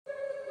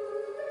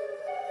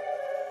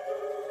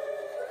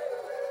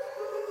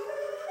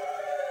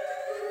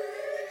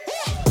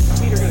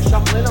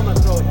dribble in, I'm going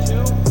to throw it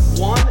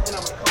 2, 1, and I'm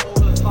going to come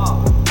over the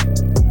top.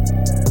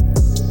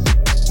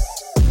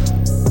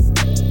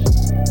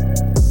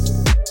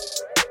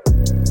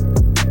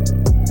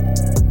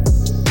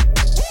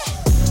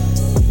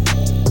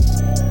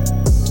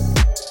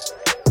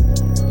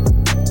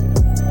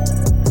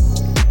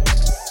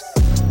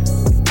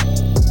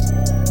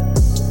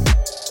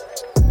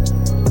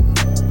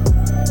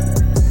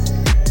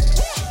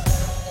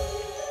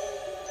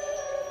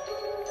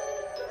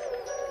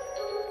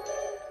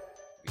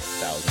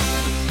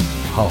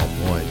 Oh,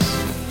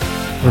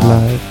 boys. We're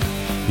live.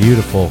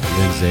 Beautiful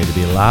Wednesday to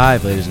be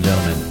alive, ladies and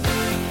gentlemen.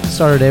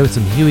 Start our day with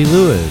some Huey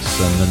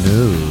Lewis and the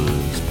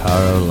news.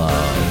 Power of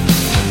love.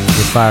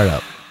 Get fired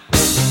up.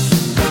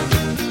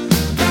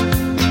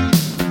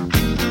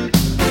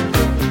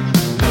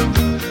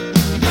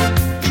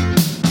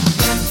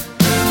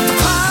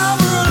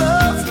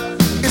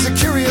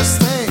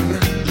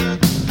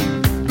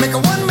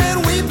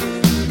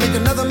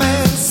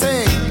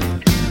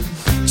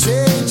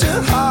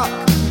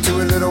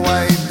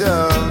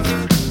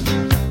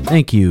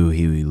 Thank you,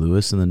 Huey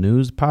Lewis and the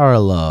news. Power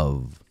of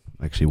love.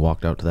 I actually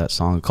walked out to that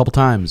song a couple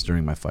times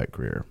during my fight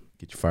career.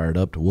 Get you fired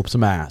up to whoop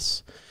some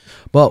ass.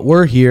 But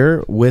we're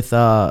here with two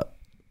of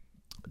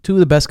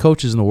the best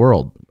coaches in the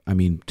world. I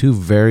mean, two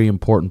very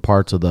important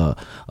parts of the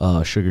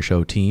Sugar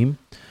Show team.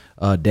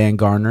 Dan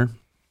Garner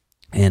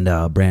and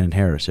Brandon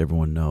Harris,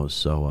 everyone knows.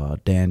 So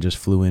Dan just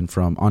flew in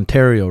from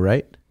Ontario,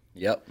 right?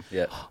 Yep.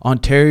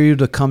 Ontario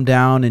to come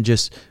down and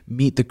just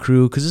meet the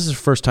crew, because this is the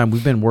first time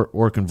we've been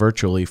working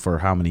virtually for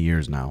how many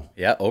years now?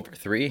 Yeah, over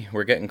 3.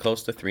 We're getting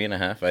close to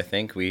 3.5. I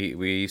think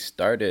we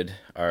started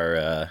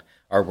our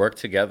work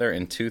together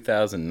in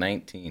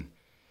 2019.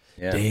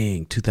 Yeah.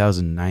 Dang,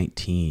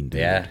 2019, dude.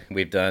 Yeah,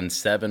 we've done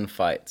 7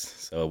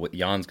 fights. So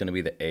Jan's going to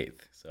be the 8th.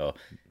 So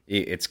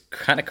it's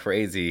kind of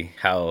crazy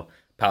how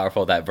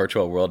powerful that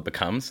virtual world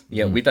becomes.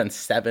 Yeah, we've done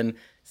 7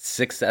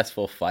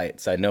 successful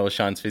fights. I know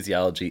Sean's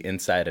physiology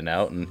inside and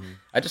out, and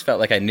I just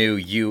felt like I knew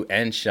you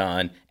and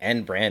Sean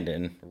and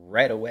Brandon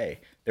right away.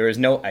 There was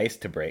no ice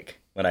to break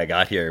when I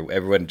got here.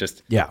 Everyone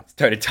just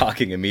started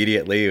talking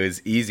immediately. It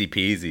was easy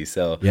peasy.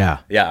 So yeah,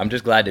 I'm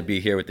just glad to be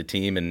here with the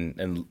team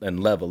and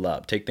level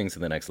up, take things to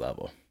the next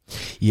level.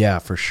 Yeah,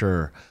 for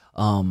sure.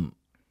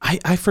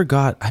 I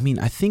forgot. I mean,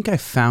 I think I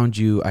found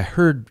you. I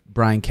heard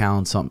Brian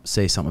Callen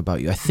say something about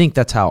you. I think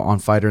that's how on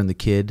Fighter and the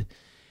Kid.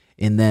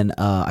 And then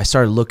I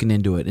started looking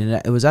into it,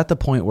 and it was at the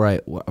point where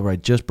I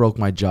just broke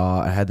my jaw.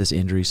 I had this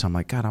injury, so I'm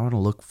like, God, I want to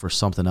look for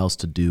something else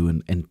to do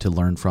and to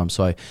learn from.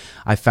 So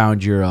I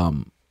found your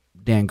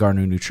Dan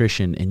Garner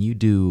Nutrition, and you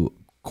do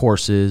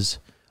courses,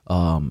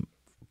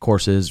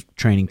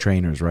 training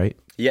trainers, right?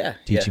 Yeah.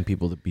 Teaching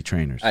people to be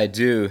trainers. I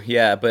do,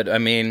 yeah. But I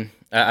mean,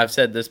 I've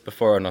said this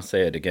before, and I'll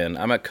say it again.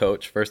 I'm a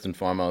coach first and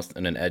foremost,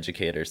 and an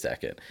educator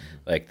second.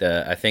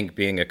 I think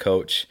being a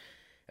coach.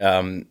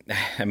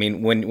 I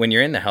mean, when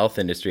you're in the health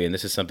industry, and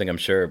this is something I'm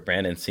sure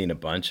Brandon's seen a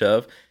bunch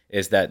of,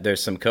 is that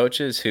there's some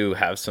coaches who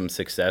have some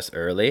success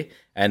early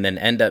and then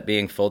end up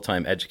being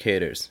full-time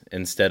educators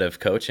instead of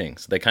coaching.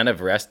 So they kind of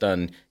rest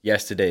on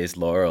yesterday's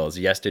laurels,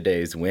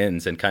 yesterday's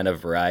wins, and kind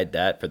of ride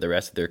that for the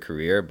rest of their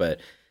career. But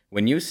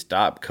when you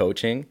stop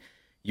coaching,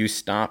 you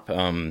stop,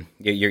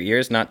 your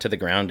ear's not to the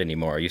ground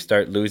anymore. You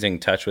start losing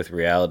touch with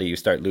reality. You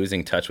start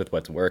losing touch with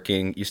what's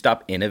working. You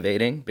stop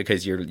innovating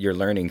because you're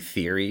learning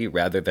theory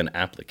rather than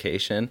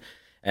application.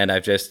 And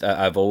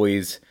I've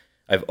always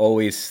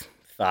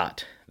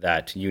thought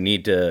that you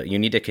need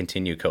to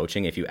continue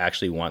coaching if you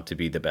actually want to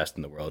be the best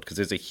in the world, because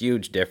there's a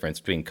huge difference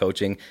between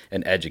coaching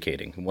and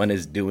educating. One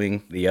is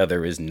doing, the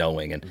other is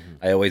knowing. And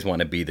I always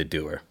want to be the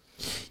doer.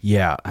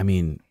 Yeah, I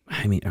mean,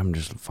 I'm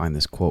just find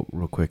this quote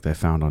real quick that I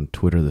found on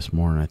Twitter this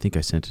morning. I think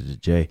I sent it to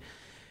Jay.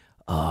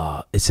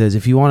 It says,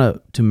 if you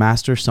want to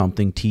master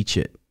something, teach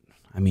it.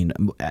 I mean,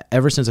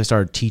 ever since I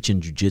started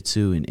teaching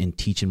jiu-jitsu and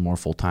teaching more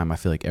full-time, I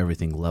feel like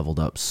everything leveled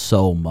up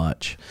so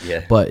much.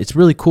 Yeah. But it's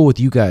really cool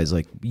with you guys.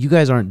 Like, you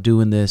guys aren't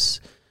doing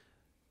this.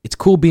 It's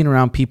cool being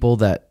around people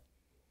that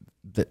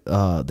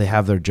they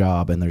have their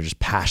job and they're just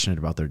passionate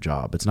about their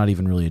job. It's not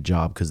even really a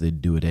job because they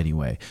do it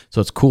anyway.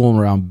 So it's cool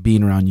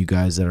being around you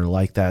guys that are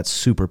like that,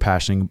 super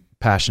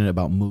passionate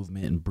about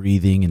movement and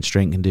breathing and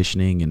strength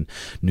conditioning and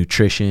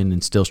nutrition,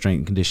 and still strength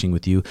and conditioning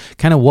with you.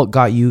 Kind of what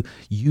got you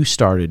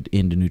started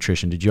into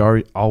nutrition? Did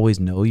you always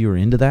know you were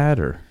into that,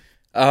 or?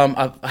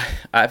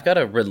 I've got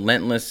a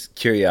relentless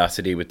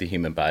curiosity with the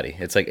human body.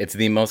 It's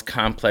the most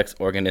complex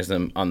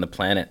organism on the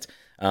planet.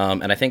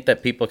 And I think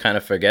that people kind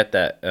of forget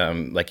that,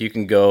 you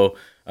can go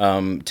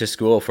to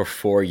school for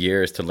 4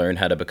 years to learn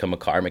how to become a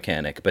car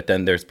mechanic, but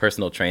then there's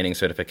personal training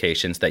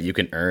certifications that you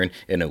can earn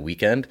in a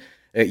weekend.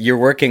 You're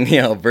working,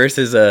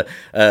 versus a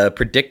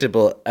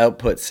predictable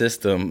output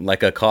system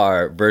like a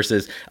car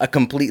versus a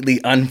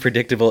completely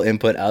unpredictable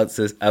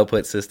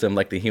output system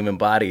like the human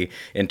body,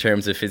 in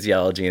terms of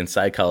physiology and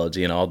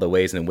psychology and all the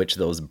ways in which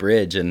those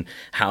bridge and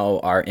how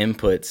our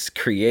inputs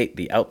create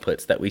the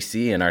outputs that we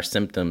see in our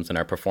symptoms and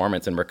our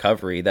performance and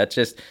recovery.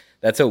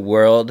 That's a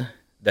world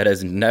that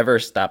has never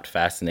stopped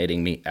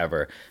fascinating me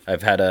ever.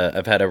 I've had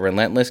a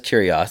relentless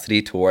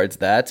curiosity towards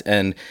that.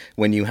 And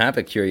when you have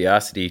a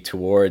curiosity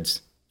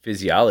towards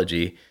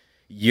physiology,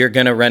 you're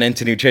going to run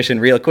into nutrition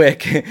real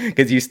quick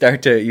because you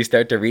start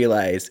to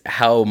realize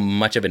how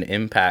much of an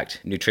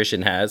impact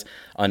nutrition has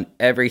on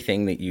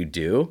everything that you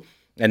do.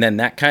 And then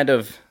that kind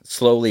of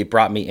slowly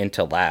brought me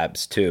into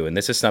labs too. And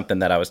this is something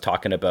that I was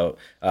talking about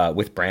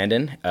with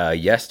Brandon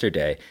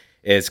yesterday,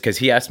 is because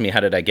he asked me, how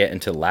did I get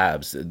into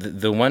labs?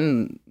 The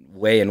one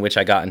way in which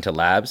I got into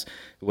labs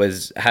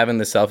was having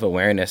the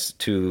self-awareness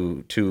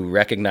to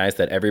recognize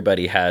that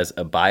everybody has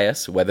a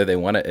bias, whether they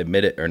want to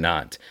admit it or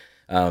not.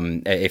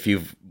 If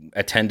you've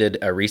attended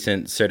a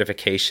recent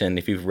certification,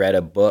 if you've read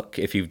a book,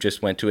 if you've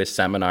just went to a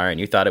seminar and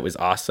you thought it was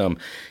awesome,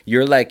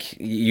 you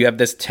have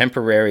this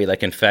temporary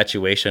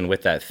infatuation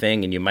with that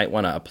thing, and you might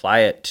want to apply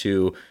it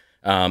to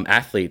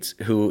athletes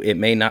who it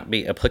may not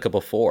be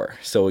applicable for.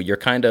 So you're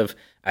kind of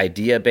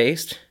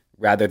idea-based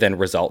rather than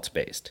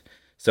results-based.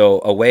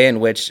 So a way in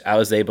which I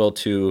was able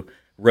to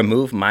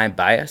remove my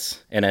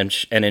bias and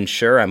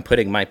ensure I'm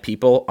putting my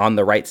people on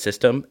the right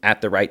system at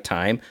the right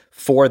time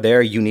for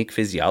their unique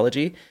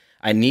physiology,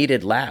 I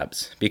needed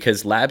labs,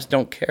 because labs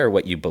don't care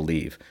what you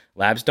believe.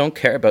 Labs don't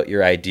care about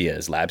your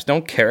ideas. Labs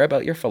don't care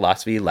about your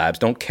philosophy. Labs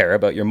don't care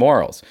about your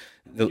morals.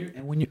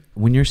 And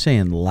when you're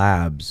saying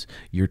labs,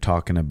 you're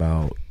talking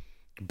about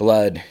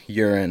blood,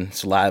 urine,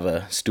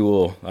 saliva,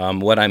 stool.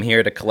 What I'm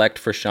here to collect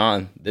for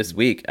Sean this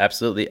week,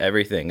 absolutely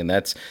everything. And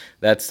that's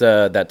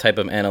that type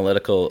of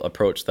analytical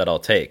approach that I'll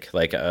take.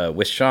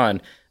 With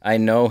Sean, I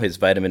know his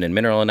vitamin and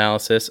mineral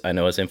analysis. I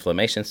know his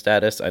inflammation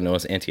status. I know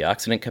his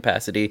antioxidant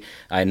capacity.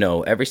 I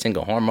know every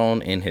single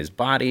hormone in his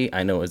body.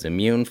 I know his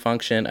immune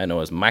function. I know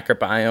his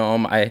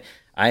microbiome.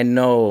 I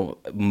know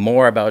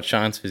more about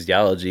Sean's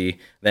physiology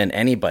than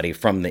anybody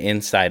from the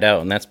inside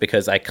out. And that's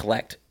because I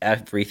collect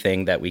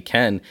everything that we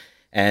can.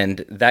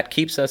 And that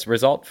keeps us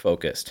result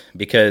focused,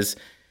 because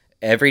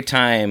every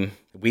time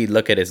we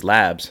look at his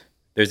labs,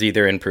 there's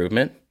either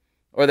improvement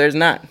or there's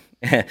not.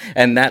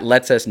 And that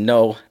lets us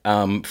know,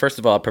 first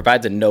of all, it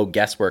provides a no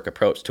guesswork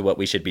approach to what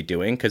we should be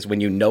doing, because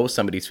when you know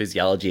somebody's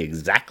physiology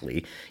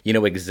exactly, you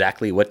know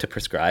exactly what to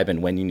prescribe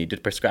and when you need to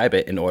prescribe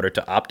it in order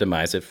to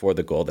optimize it for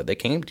the goal that they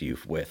came to you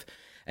with.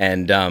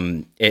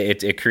 And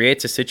it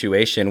creates a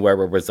situation where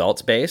we're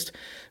results based,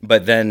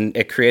 but then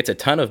it creates a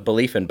ton of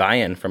belief and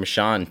buy-in from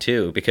Sean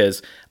too,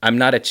 because I'm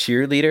not a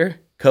cheerleader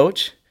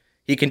coach.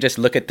 He can just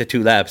look at the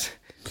two labs.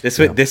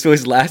 This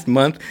was last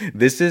month,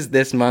 this is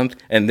this month,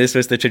 and this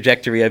was the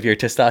trajectory of your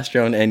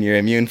testosterone and your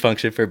immune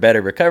function for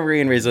better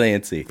recovery and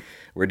resiliency.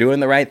 We're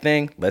doing the right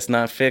thing. Let's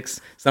not fix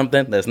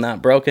something that's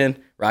not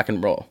broken. Rock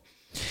and roll.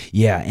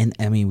 Yeah, and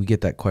I mean, we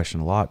get that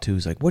question a lot too.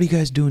 It's like, what are you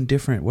guys doing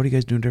different? What are you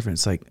guys doing different?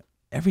 It's like,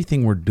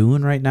 everything we're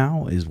doing right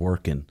now is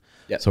working.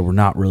 Yep. So we're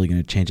not really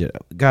going to change it.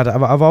 God,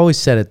 I've always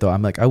said it though.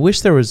 I'm like, I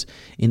wish there was,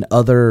 in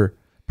other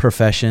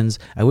professions,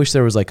 I wish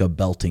there was like a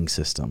belting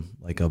system,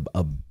 like a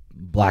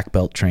black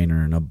belt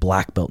trainer and a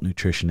black belt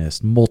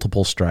nutritionist,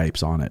 multiple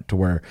stripes on it, to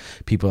where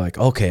people are like,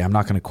 okay, I'm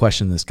not going to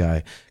question this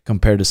guy,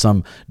 compared to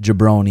some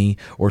jabroni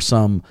or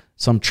some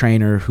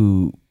trainer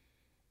who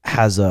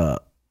has a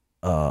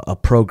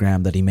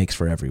program that he makes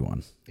for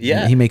everyone.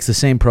 Yeah, he makes the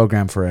same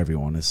program for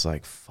everyone. It's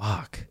like,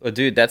 fuck. Well,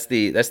 dude, that's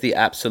the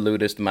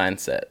absolutist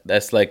mindset.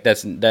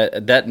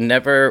 That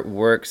never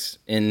works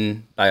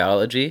in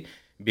biology,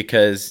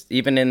 because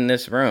even in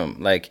this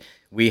room,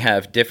 we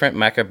have different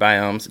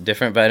microbiomes,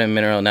 different vitamin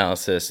mineral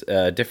analysis,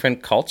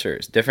 different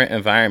cultures, different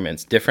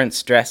environments, different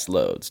stress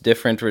loads,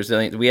 different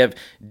resilience. We have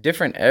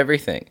different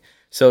everything.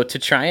 So to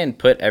try and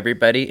put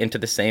everybody into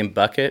the same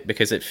bucket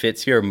because it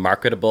fits your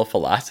marketable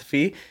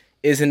philosophy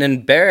is an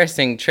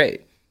embarrassing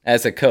trait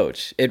as a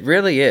coach. It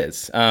really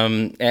is.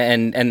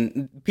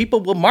 And people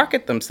will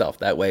market themselves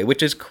that way,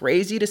 which is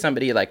crazy to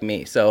somebody like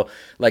me. So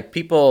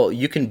people,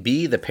 you can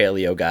be the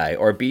paleo guy,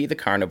 or be the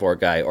carnivore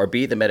guy, or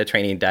be the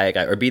Mediterranean diet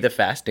guy, or be the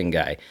fasting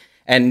guy.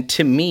 And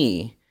to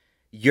me,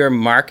 you're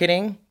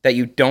marketing that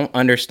you don't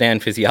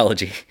understand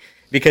physiology.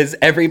 Because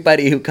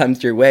everybody who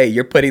comes your way,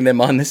 you're putting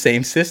them on the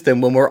same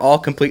system when we're all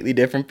completely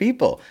different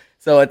people.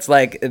 So it's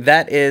like,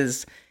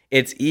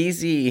 it's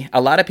easy.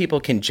 A lot of people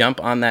can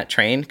jump on that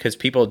train because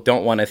people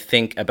don't want to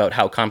think about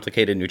how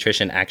complicated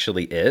nutrition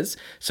actually is.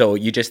 So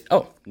you just,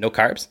 no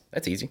carbs.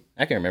 That's easy.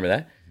 I can remember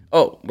that.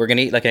 Oh, we're going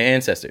to eat like our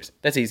ancestors.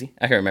 That's easy.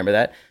 I can remember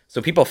that.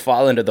 So people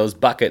fall into those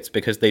buckets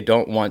because they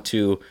don't want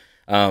to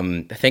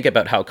think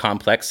about how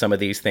complex some of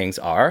these things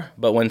are.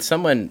 But when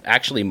someone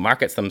actually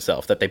markets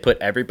themselves that they put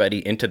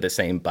everybody into the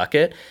same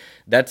bucket,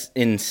 that's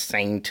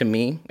insane to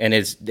me. And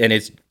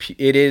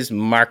it is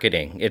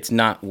marketing. It's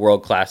not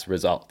world-class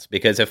results.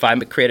 Because if I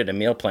created a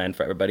meal plan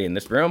for everybody in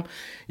this room,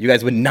 you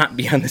guys would not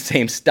be on the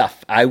same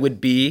stuff. I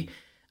would be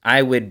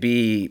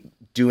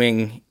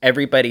doing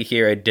everybody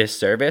here a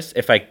disservice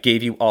if I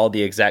gave you all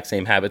the exact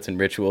same habits and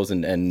rituals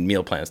and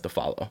meal plans to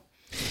follow.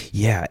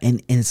 Yeah,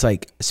 and it's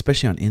like,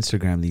 especially on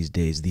Instagram these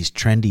days, these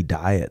trendy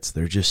diets,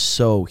 they're just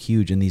so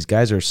huge, and these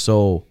guys are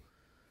so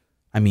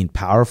I mean,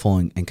 powerful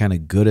and kind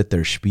of good at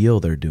their spiel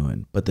they're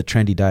doing. But the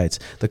trendy diets,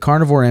 the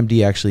Carnivore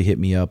MD actually hit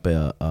me up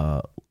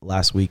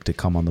last week to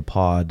come on the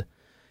pod.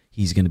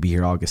 He's going to be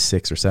here August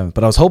 6th or 7th.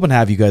 But I was hoping to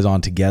have you guys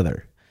on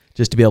together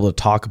just to be able to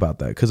talk about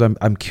that, because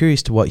I'm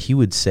curious to what he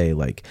would say,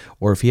 like,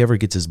 or if he ever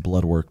gets his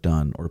blood work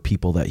done, or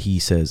people that he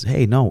says,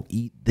 hey, no,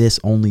 eat this,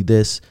 only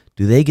this.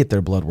 Do they get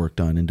their blood work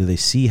done, and do they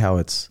see how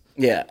it's...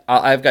 Yeah,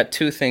 I've got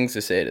two things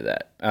to say to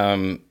that.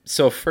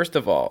 So first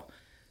of all,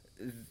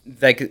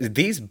 like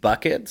these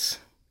buckets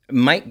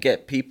might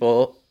get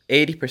people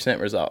 80%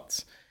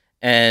 results.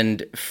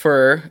 And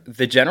for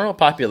the general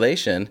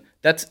population,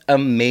 that's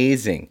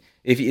amazing.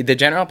 The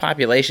general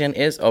population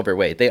is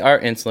overweight, they are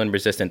insulin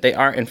resistant, they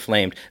are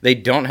inflamed, they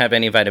don't have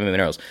any vitamin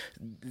minerals.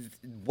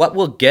 What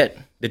will get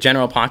the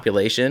general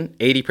population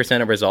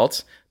 80% of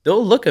results?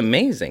 They'll look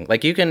amazing.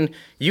 Like you can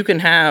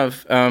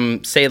have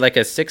say like a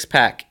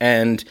 6-pack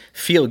and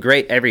feel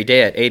great every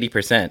day at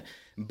 80%.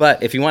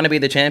 But if you want to be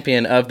the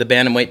champion of the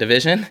bantamweight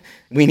division,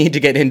 we need to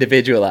get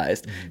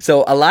individualized. Mm-hmm.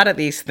 So a lot of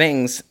these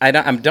things, I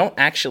don't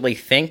actually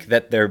think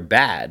that they're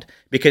bad,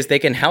 because they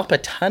can help a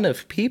ton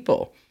of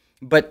people.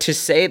 But to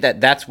say that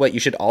that's what you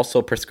should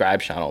also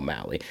prescribe Sean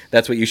O'Malley,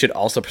 that's what you should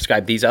also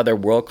prescribe these other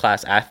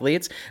world-class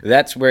athletes,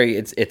 that's where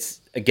it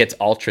gets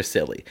ultra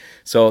silly.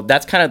 So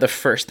that's kind of the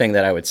first thing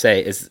that I would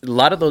say is a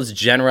lot of those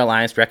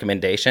generalized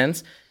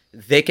recommendations,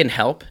 they can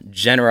help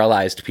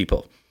generalized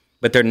people,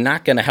 but they're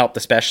not going to help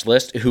the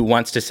specialist who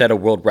wants to set a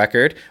world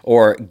record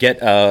or get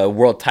a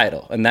world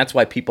title. And that's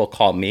why people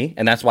call me,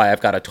 and that's why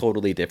I've got a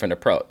totally different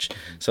approach.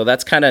 So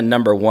that's kind of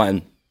number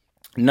one.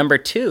 Number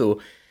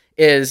two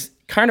is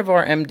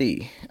Carnivore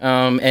MD,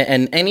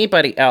 and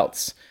anybody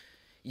else,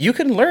 you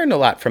can learn a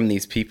lot from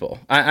these people.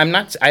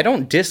 I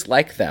don't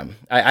dislike them.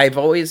 I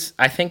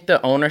think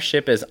the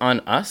ownership is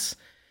on us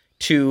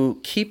to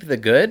keep the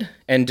good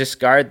and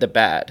discard the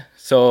bad.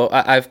 So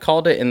I've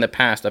called it in the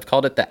past, I've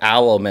called it the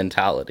owl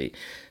mentality.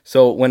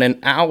 So when an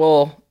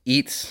owl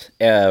eats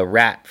a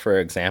rat, for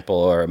example,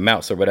 or a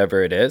mouse or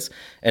whatever it is,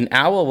 an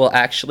owl will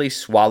actually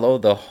swallow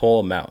the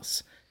whole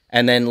mouse.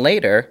 And then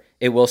later,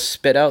 it will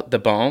spit out the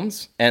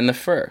bones and the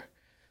fur.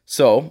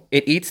 So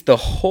it eats the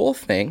whole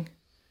thing,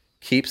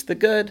 keeps the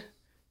good,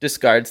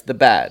 discards the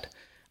bad.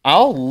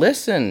 I'll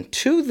listen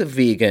to the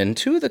vegan,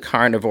 to the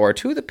carnivore,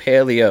 to the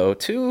paleo,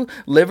 to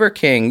Liver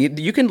King.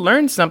 You can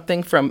learn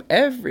something from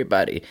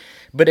everybody,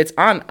 but it's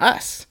on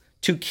us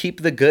to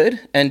keep the good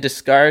and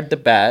discard the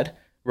bad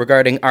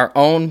regarding our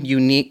own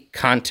unique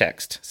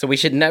context. So we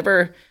should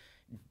never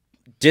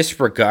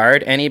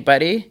disregard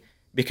anybody,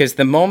 because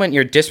the moment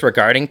you're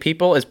disregarding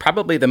people is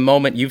probably the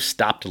moment you've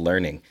stopped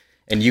learning.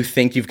 And you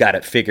think you've got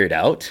it figured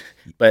out.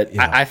 But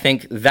yeah. I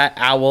think that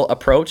owl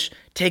approach,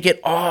 take it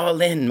all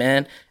in,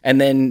 man,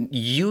 and then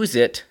use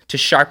it to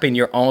sharpen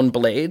your own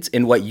blades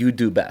in what you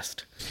do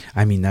best.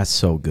 I mean, that's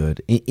so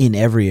good in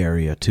every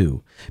area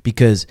too,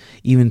 because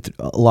even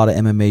a lot of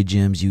MMA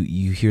gyms,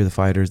 you hear the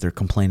fighters, they're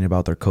complaining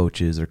about their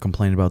coaches, they're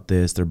complaining about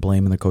this, they're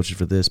blaming the coaches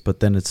for this, but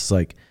then it's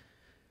like,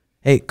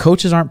 hey,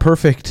 coaches aren't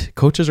perfect.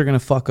 Coaches are going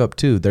to fuck up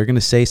too. They're going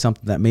to say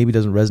something that maybe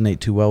doesn't resonate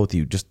too well with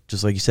you. Just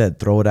like you said,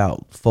 throw it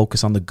out.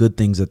 Focus on the good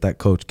things that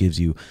coach gives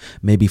you.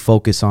 Maybe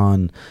focus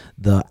on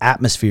the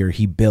atmosphere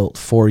he built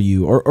for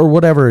you, or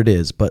whatever it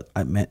is. But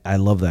I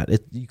love that.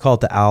 You call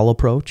it the owl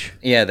approach?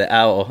 Yeah, the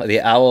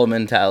owl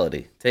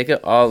mentality. Take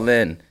it all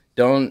in.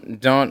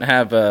 Don't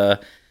have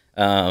a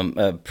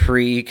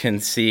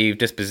preconceived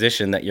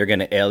disposition that you're going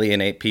to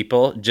alienate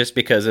people just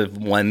because of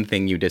one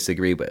thing you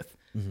disagree with.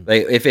 Mm-hmm.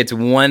 Like if it's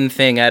one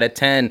thing out of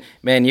 10,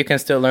 man, you can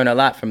still learn a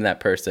lot from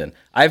that person.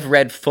 I've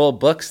read full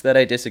books that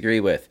I disagree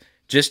with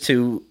just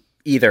to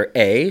either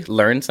A,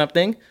 learn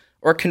something,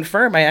 or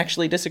confirm I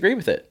actually disagree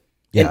with it.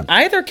 Yeah. In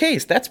either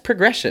case, that's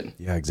progression.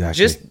 Yeah, exactly.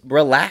 Just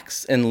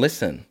relax and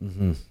listen.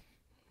 Mm-hmm.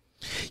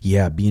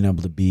 Yeah, being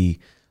able to be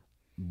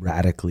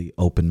radically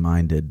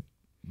open-minded,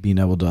 being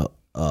able to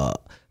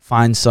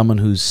find someone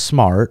who's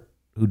smart,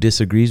 who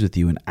disagrees with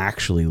you, and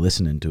actually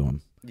listening to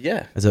them.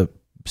 Yeah. As a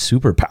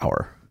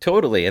superpower.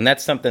 Totally. And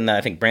that's something that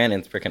I think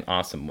Brandon's freaking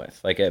awesome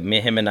with. Like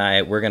him and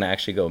I, we're going to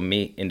actually go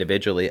meet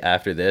individually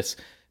after this,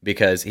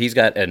 because he's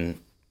got an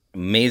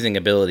amazing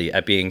ability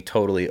at being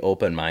totally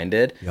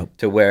open-minded. Yep.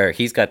 To where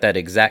he's got that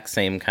exact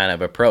same kind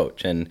of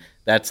approach. And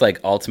that's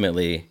like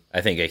ultimately, I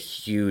think, a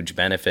huge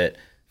benefit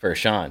for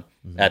Sean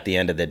at the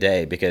end of the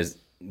day, because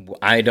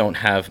I don't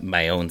have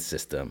my own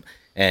system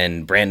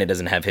and Brandon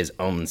doesn't have his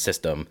own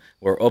system.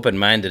 We're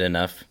open-minded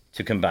enough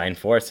to combine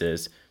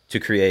forces to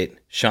create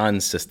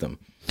Sean's system.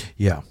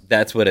 Yeah.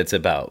 That's what it's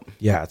about.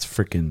 Yeah, it's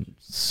freaking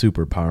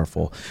super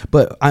powerful.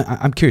 But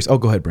I'm curious. Oh,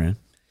 go ahead, Brandon.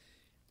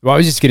 Well, I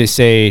was just going to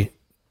say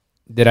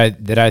that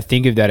I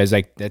think of that as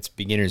like, that's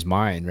beginner's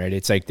mind, right?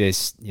 It's like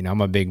this,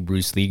 I'm a big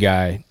Bruce Lee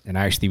guy, and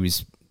I actually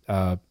was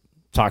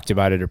talked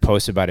about it or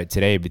posted about it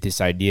today, but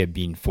this idea of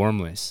being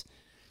formless.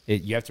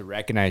 You have to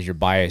recognize your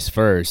bias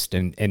first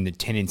and the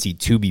tendency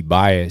to be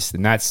biased.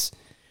 And that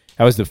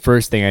was the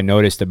first thing I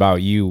noticed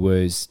about you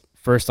was,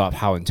 first off,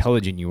 how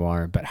intelligent you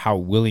are, but how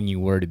willing you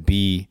were to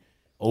be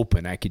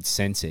open. I could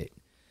sense it.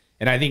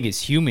 And I think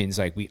as humans,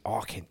 like we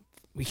all can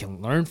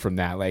learn from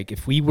that. Like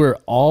if we were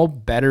all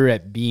better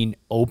at being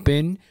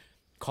open,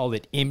 call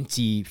it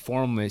empty,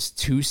 formless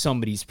to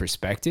somebody's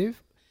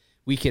perspective,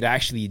 we could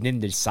actually then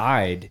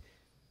decide,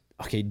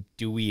 okay,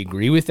 do we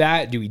agree with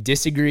that? Do we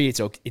disagree? It's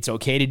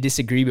okay to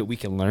disagree, but we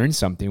can learn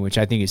something, which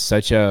I think is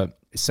such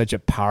a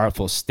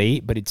powerful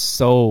state, but it's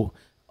so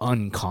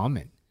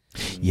uncommon.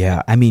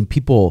 Yeah, I mean,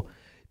 people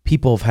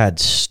have had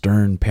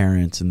stern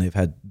parents and they've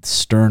had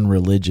stern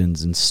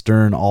religions and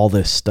stern all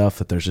this stuff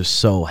that they're just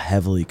so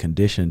heavily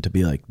conditioned to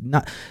be like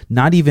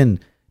not even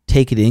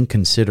take it in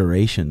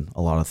consideration.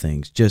 A lot of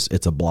things, just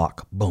it's a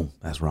block. Boom,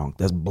 that's wrong.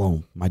 That's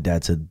boom. My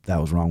dad said that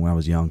was wrong when I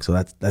was young, so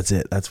that's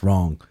it. That's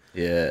wrong.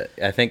 Yeah,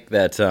 I think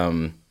that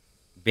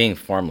being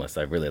formless,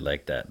 I really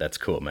like that. That's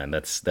cool, man.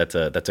 That's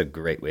a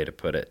great way to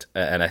put it.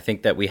 And I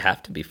think that we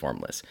have to be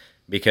formless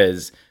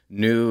because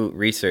new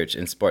research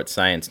in sports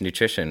science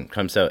nutrition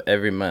comes out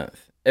every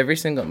month, every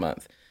single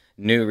month.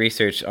 New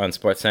research on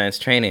sports science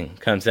training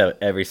comes out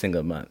every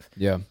single month.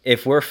 Yeah.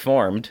 If we're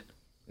formed,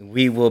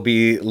 we will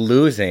be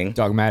losing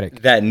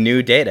dogmatic that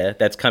new data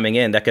that's coming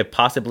in that could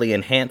possibly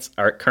enhance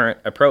our current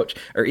approach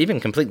or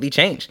even completely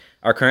change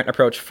our current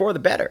approach for the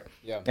better.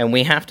 Yeah. And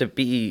we have to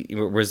be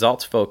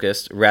results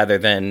focused rather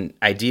than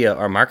idea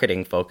or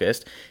marketing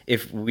focused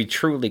if we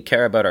truly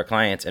care about our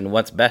clients and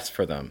what's best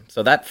for them.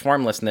 So that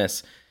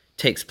formlessness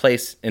takes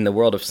place in the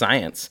world of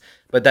science,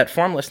 but that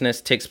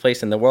formlessness takes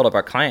place in the world of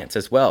our clients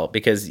as well,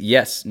 because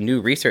yes,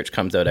 new research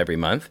comes out every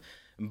month,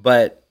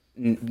 but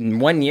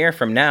 1 year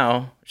from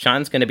now,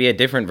 Sean's going to be a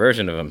different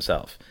version of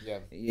himself. Yeah.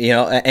 You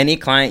know, any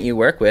client you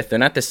work with, they're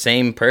not the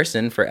same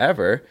person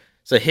forever.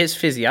 So his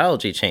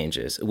physiology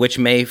changes, which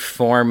may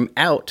form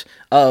out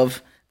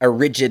of a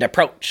rigid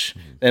approach.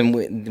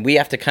 And we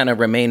have to kind of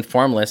remain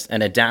formless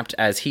and adapt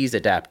as he's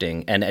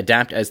adapting and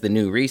adapt as the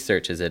new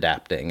research is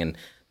adapting. And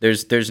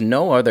there's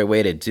no other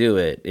way to do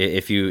it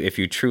if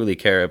you truly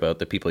care about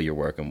the people you're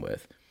working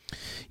with.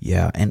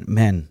 Yeah, and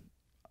man,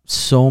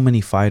 so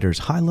many fighters,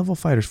 high-level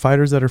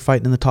fighters that are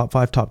fighting in the top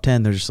 5, top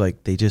 10, they're just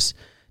like, they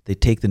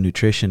take the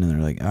nutrition and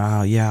they're like,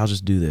 oh, yeah, I'll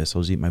just do this.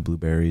 I'll just eat my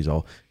blueberries.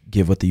 I'll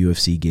give what the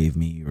UFC gave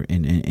me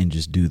and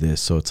just do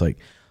this. So it's like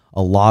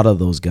a lot of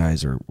those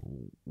guys are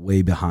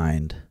way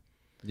behind.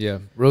 Yeah.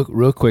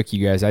 Real quick,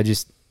 you guys,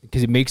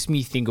 because it makes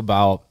me think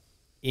about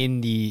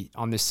on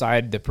the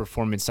side, the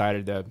performance side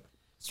of the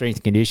strength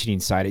and conditioning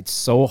side, it's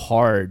so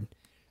hard,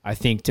 I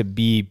think, to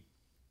be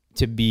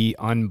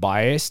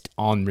unbiased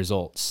on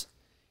results.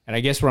 And I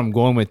guess where I'm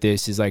going with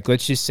this is like,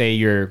 let's just say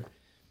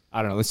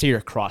let's say you're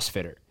a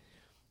CrossFitter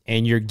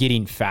and you're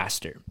getting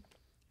faster.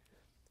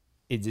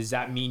 Does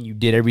that mean you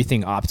did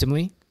everything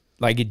optimally?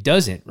 Like it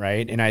doesn't,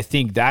 right? And I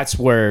think that's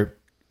where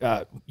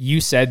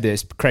you said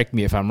this, correct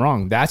me if I'm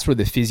wrong, that's where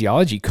the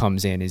physiology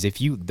comes in, is if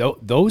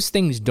those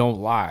things don't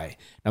lie.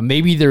 Now,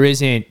 maybe there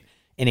isn't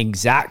an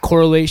exact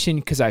correlation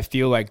because I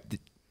feel like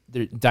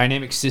the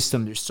dynamic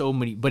system, there's so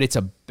many, but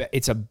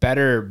it's a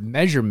better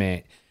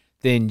measurement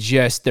than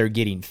just they're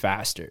getting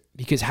faster.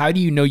 Because how do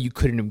you know you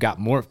couldn't have got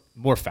more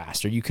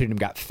faster? You couldn't have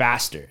got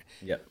faster.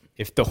 Yep.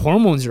 If the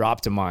hormones are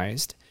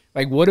optimized,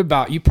 like what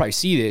about, you probably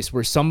see this,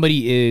 where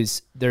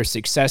they're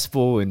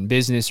successful in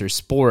business or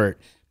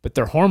sport, but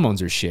their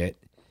hormones are shit.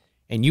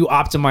 And you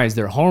optimize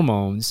their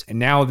hormones and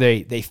now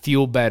they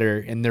feel better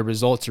and their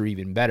results are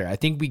even better. I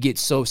think we get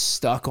so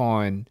stuck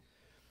on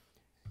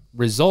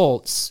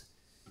results,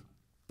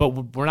 but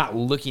we're not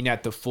looking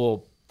at the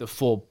full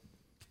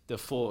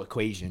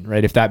equation,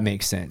 right? If that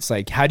makes sense.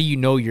 Like, how do you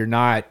know you're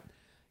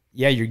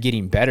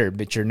getting better,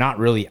 but you're not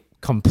really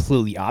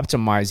completely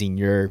optimizing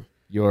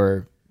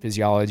your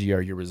physiology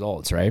or your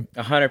results, right?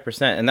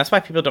 100%. And that's why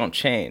people don't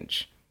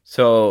change.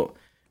 So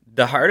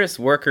the hardest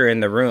worker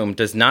in the room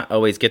does not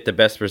always get the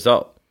best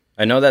result.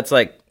 I know that's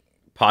like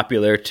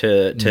popular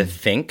to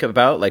think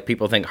about. Like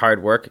people think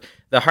hard work.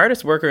 The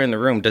hardest worker in the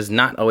room does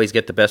not always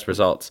get the best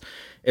results.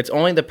 It's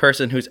only the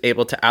person who's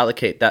able to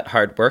allocate that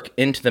hard work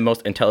into the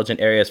most intelligent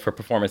areas for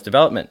performance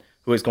development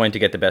who is going to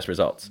get the best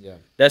results. Yeah.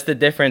 That's the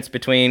difference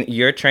between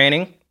your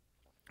training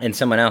and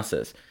someone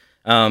else's.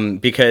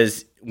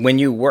 Because when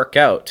you work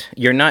out,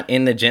 you're not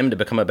in the gym to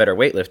become a better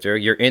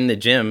weightlifter. You're in the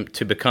gym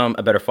to become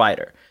a better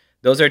fighter.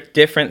 Those are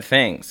different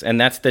things. And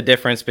that's the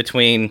difference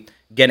between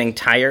getting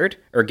tired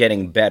or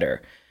getting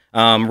better.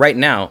 Right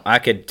now, I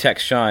could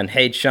text Sean,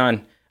 hey,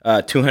 Sean,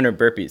 200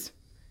 burpees.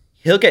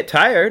 He'll get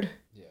tired.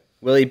 Yeah.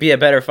 Will he be a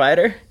better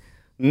fighter?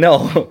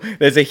 No.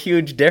 There's a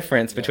huge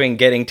difference between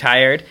getting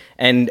tired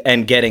and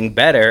getting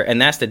better.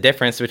 And that's the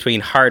difference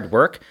between hard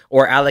work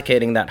or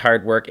allocating that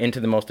hard work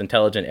into the most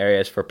intelligent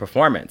areas for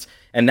performance.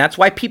 And that's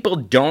why people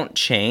don't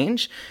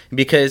change,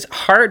 because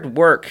hard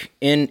work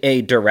in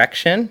a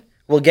direction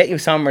will get you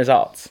some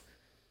results.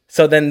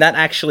 So then that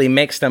actually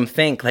makes them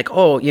think like,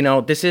 oh,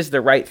 this is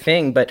the right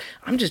thing, but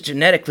I'm just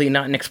genetically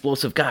not an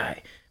explosive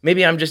guy.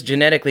 Maybe I'm just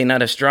genetically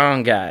not a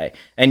strong guy.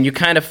 And you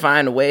kind of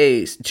find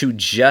ways to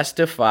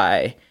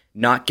justify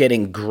not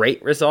getting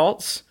great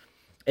results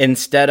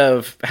instead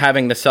of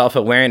having the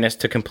self-awareness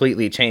to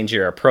completely change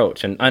your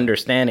approach and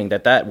understanding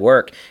that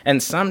work.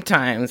 And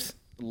sometimes,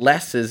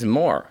 less is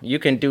more. You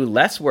can do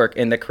less work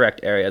in the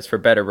correct areas for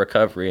better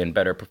recovery and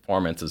better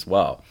performance as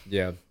well.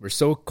 Yeah. We're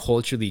so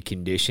culturally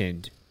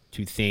conditioned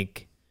to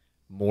think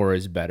more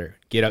is better.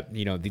 Get up,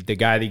 the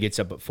guy that gets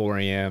up at 4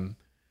 a.m.,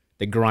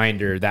 the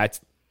grinder, that's,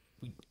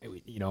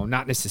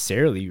 not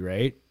necessarily,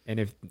 right?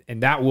 And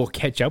that will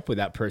catch up with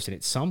that person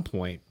at some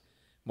point,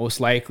 most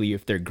likely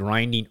if they're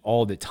grinding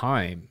all the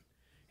time.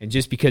 And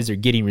just because they're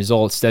getting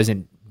results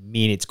doesn't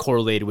mean it's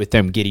correlated with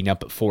them getting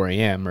up at 4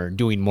 a.m. or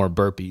doing more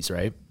burpees,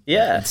 right?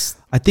 Yeah.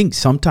 I think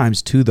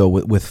sometimes too, though,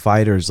 with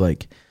fighters,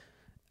 like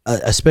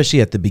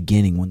especially at the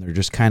beginning when they're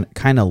just kind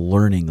of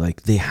learning,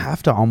 like they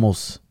have to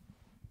almost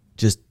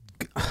just.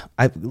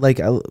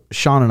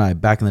 Sean and I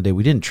back in the day,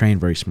 we didn't train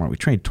very smart. We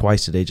trained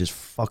twice a day, just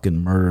fucking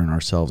murdering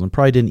ourselves, and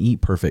probably didn't eat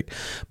perfect.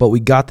 But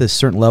we got this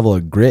certain level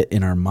of grit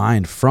in our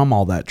mind from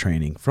all that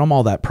training, from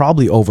all that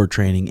probably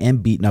overtraining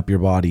and beating up your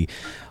body.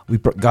 We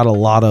got a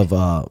lot of,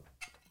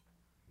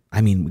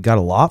 we got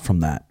a lot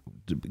from that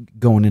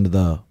going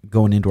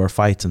into our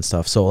fights and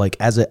stuff. So like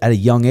at a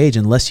young age,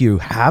 unless you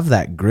have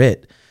that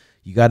grit,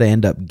 you got to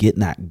end up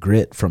getting that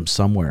grit from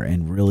somewhere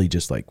and really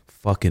just like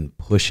fucking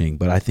pushing.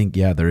 But I think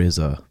there is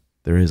a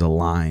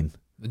line.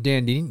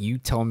 Dan, didn't you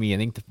tell me, I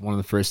think one of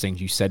the first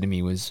things you said to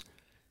me was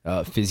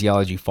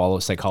physiology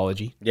follows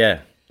psychology?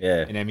 Yeah.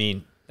 And I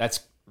mean, that's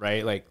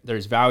right. Like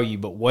there's value,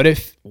 but what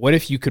if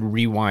you could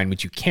rewind,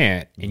 which you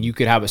can't, and you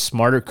could have a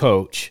smarter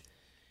coach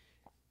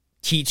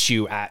teach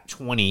you at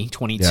 20,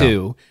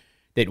 22,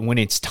 that when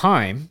it's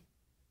time,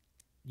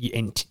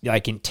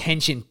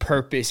 intention,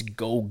 purpose,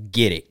 go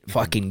get it,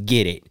 fucking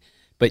get it.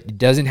 But it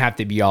doesn't have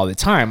to be all the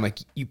time. Like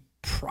you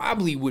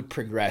probably would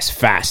progress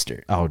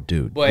faster. Oh,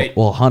 dude. But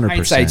 100%.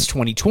 Hindsight's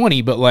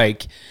 2020. But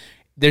like,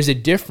 there's a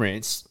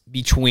difference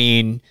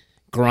between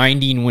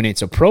grinding when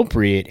it's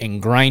appropriate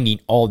and grinding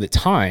all the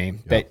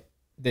time. That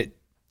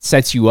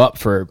sets you up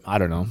for, I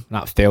don't know,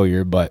 not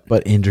failure, but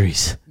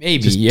injuries.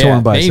 Maybe, just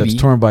torn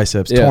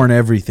biceps, torn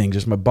everything.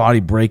 Just my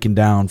body breaking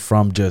down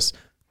from just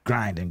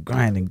grind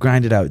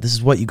it out. This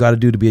is what you got to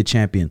do to be a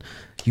champion.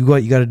 You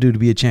got to do to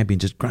be a champion.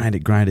 Just grind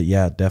it.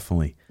 Yeah,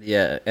 definitely.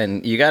 Yeah,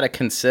 and you got to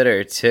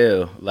consider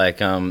too, like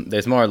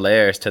there's more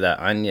layers to that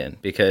onion,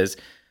 because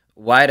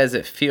why does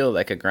it feel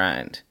like a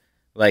grind?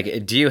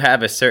 Like, do you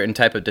have a certain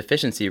type of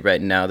deficiency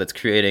right now that's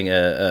creating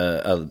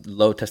a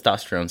low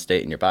testosterone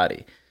state in your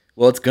body?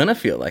 Well, it's going to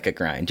feel like a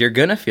grind. You're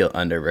going to feel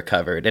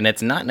under-recovered, and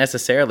it's not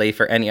necessarily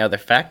for any other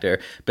factor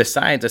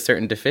besides a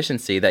certain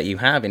deficiency that you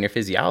have in your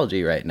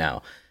physiology right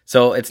now.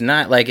 So it's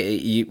not like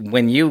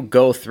when you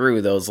go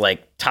through those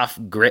like tough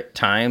grit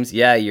times,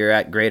 you're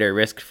at greater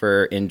risk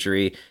for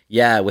injury.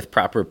 With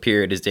proper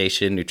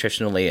periodization,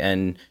 nutritionally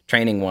and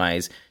training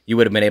wise, you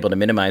would have been able to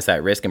minimize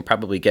that risk and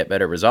probably get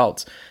better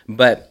results.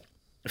 But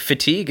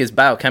fatigue is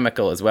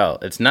biochemical as well.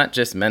 It's not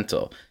just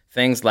mental.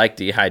 Things like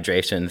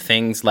dehydration,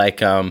 things like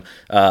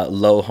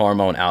low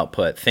hormone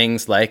output,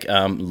 things like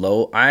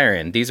low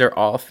iron. These are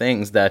all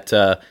things that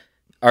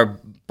are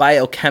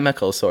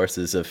biochemical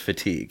sources of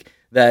fatigue.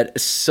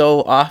 That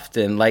so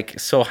often,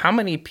 so how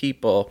many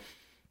people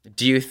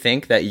do you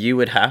think that you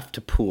would have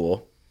to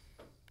pool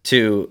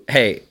to,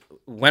 hey,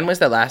 when was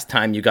the last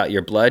time you got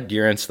your blood,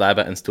 urine,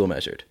 saliva, and stool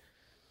measured?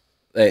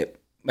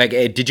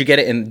 Did you get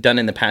it done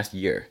in the past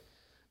year?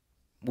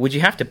 Would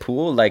you have to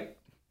pool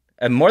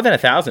more than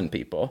 1,000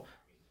 people?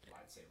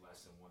 I'd say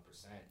less than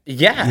 1%.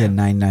 Yeah,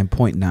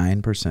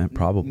 99.9%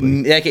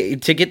 probably.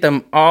 To get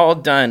them all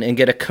done and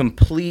get a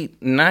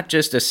complete, not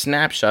just a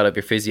snapshot of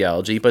your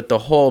physiology, but the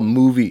whole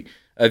movie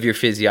of your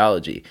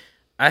physiology.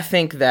 I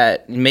think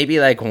that maybe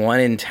 1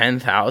 in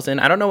 10,000.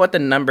 I don't know what the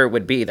number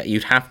would be that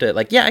you'd have to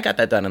I got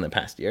that done in the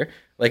past year.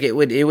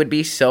 It would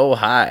be so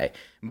high,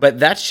 but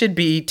that should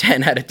be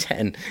 10 out of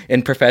 10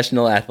 in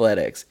professional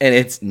athletics, and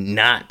it's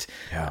not.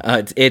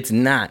 It's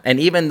not.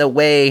 And even the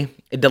way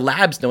the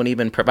labs don't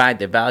even provide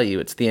the value.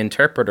 It's the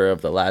interpreter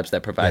of the labs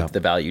that provides the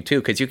value too,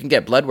 because you can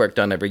get blood work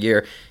done every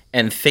year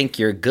and think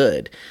you're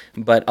good,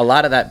 but a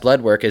lot of that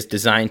blood work is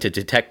designed to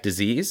detect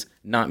disease,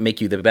 not make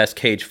you the best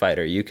cage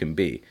fighter you can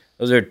be.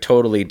 Those are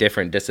totally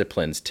different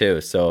disciplines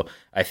too. So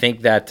I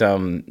think that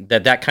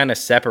that kind of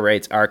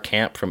separates our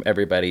camp from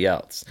everybody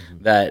else.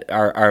 Mm-hmm. That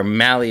our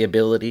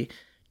malleability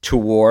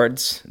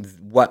towards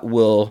what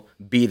will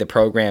be the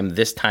program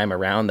this time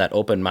around, that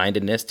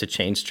open-mindedness to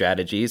change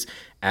strategies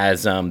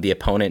as the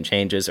opponent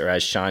changes, or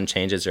as Sean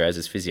changes, or as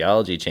his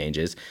physiology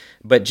changes.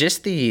 But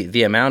just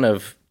the amount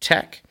of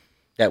tech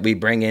that we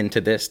bring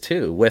into this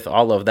too, with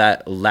all of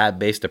that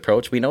lab-based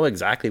approach, we know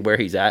exactly where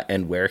he's at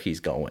and where he's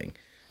going.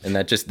 And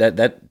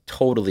that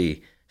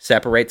totally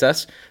separates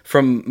us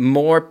from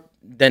more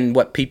than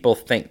what people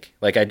think.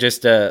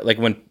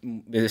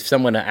 If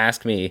someone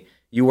asked me,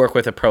 you work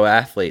with a pro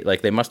athlete,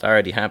 they must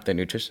already have their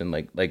nutrition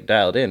like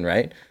dialed in,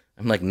 right?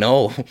 I'm like,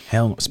 no.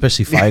 Hell, no,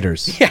 especially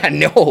fighters. Yeah,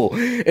 no,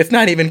 it's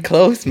not even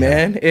close,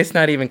 man. It's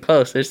not even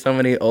close. There's so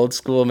many old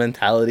school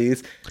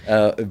mentalities.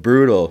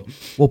 Brutal.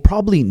 Well,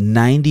 probably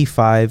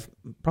 95,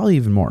 probably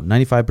even more,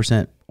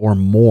 95% or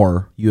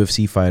more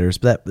UFC fighters,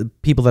 that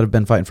people that have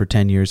been fighting for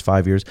 10 years,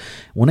 5 years,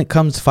 when it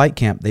comes to fight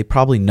camp, they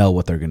probably know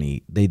what they're going to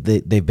eat.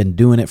 They've been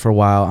doing it for a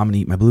while. I'm going to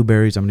eat my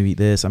blueberries. I'm going to eat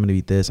this. I'm going to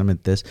eat this. I'm going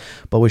to eat this.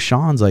 But with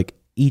Sean's, like,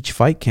 each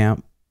fight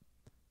camp,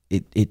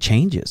 it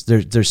changes.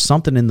 There's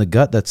something in the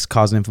gut that's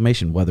causing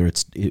inflammation, whether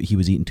it's he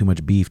was eating too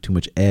much beef, too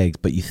much eggs,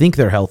 but you think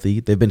they're healthy.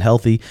 They've been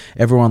healthy.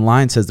 Everyone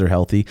online says they're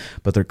healthy,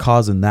 but they're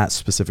causing that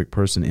specific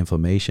person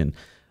inflammation.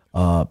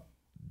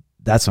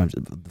 That's what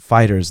the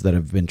fighters that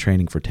have been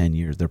training for 10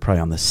 years, they're probably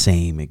on the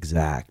same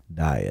exact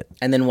diet.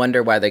 And then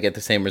wonder why they get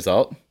the same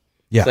result.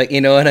 Yeah. It's like,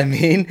 you know what I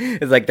mean?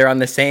 It's like they're on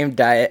the same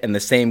diet and the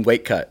same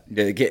weight cut.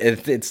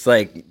 It's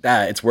like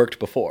that. It's worked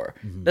before.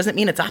 Doesn't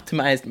mean it's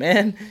optimized,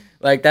 man.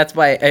 Like, that's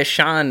why, as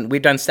Sean,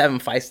 we've done 7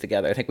 fights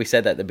together. I think we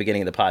said that at the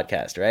beginning of the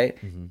podcast, right?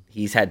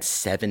 He's had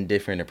 7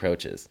 different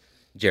approaches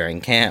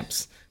during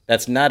camps.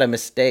 That's not a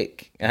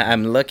mistake.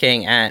 I'm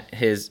looking at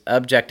his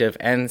objective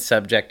and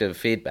subjective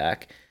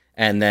feedback,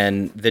 and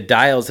then the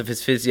dials of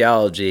his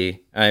physiology,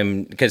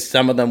 because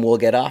some of them will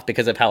get off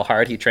because of how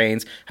hard he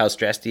trains, how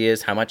stressed he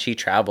is, how much he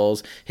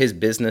travels, his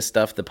business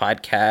stuff, the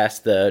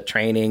podcast, the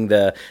training,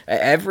 the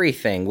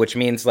everything, which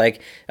means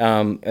like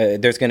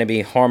there's going to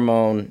be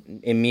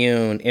hormone,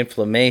 immune,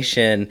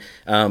 inflammation,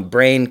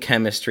 brain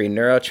chemistry,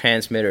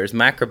 neurotransmitters,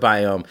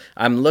 microbiome.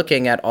 I'm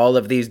looking at all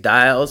of these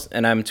dials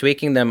and I'm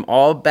tweaking them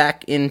all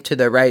back into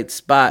the right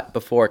spot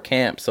before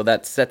camp. So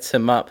that sets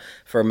him up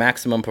for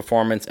maximum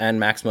performance and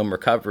maximum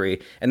recovery.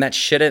 And that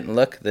shouldn't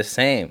look the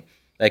same.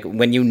 Like,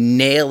 when you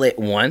nail it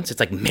once, it's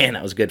like, man,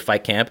 that was a good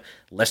fight camp.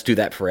 Let's do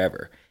that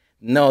forever.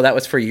 No, that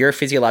was for your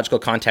physiological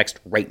context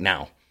right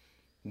now.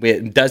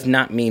 It does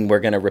not mean we're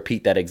going to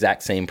repeat that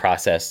exact same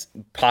process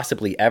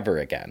possibly ever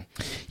again.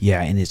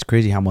 Yeah, and it's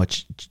crazy how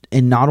much,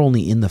 and not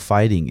only in the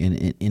fighting,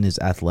 in his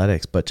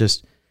athletics, but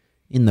just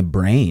in the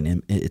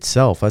brain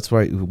itself. That's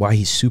why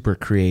he's super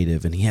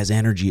creative and he has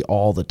energy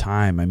all the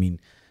time. I mean,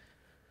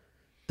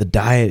 the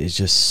diet is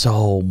just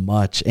so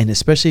much, and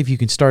especially if you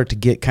can start to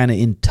get kind of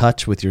in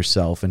touch with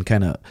yourself and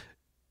kind of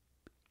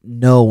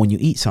know when you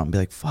eat something, be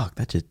like, fuck,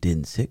 that just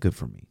didn't sit good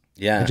for me.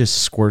 Yeah. I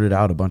just squirted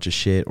out a bunch of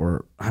shit,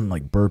 or I'm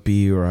like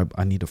burpy, or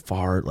I need to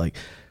fart. Like,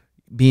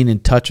 being in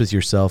touch with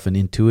yourself and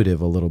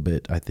intuitive a little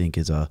bit, I think,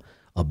 is a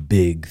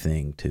big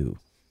thing too.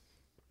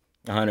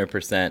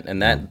 100%.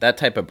 And that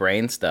type of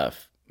brain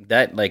stuff,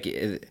 that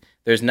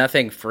there's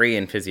nothing free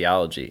in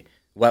physiology.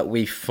 What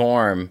we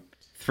form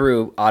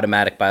through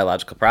automatic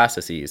biological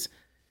processes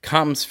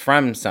comes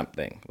from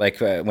something.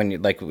 Like when you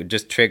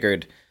just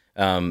triggered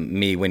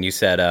me when you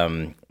said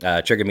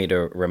triggered me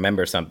to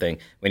remember something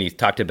when you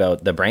talked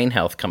about the brain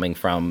health coming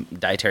from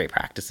dietary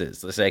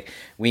practices. It's like,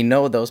 we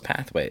know those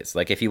pathways.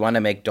 Like, if you want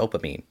to make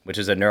dopamine, which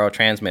is a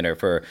neurotransmitter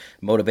for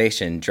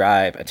motivation,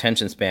 drive,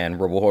 attention span,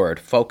 reward,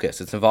 focus,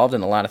 it's involved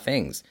in a lot of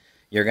things.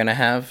 You're going to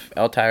have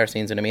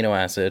L-tyrosine, an amino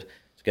acid.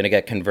 It's going to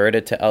get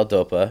converted to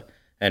L-dopa,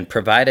 and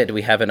provided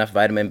we have enough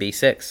vitamin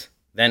B6,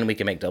 then we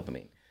can make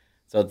dopamine.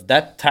 So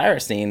that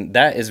tyrosine,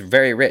 that is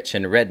very rich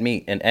in red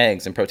meat and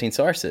eggs and protein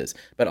sources.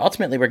 But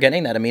ultimately, we're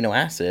getting that amino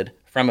acid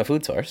from a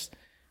food source.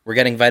 We're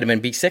getting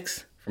vitamin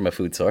B6 from a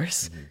food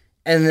source. Mm-hmm.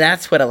 And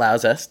that's what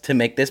allows us to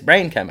make this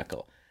brain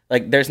chemical.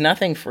 Like, there's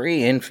nothing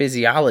free in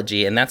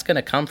physiology, and that's going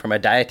to come from a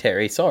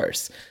dietary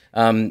source.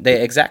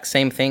 The exact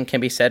same thing can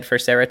be said for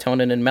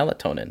serotonin and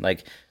melatonin.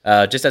 Like,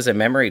 just as a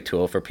memory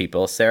tool for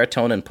people,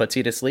 serotonin puts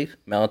you to sleep,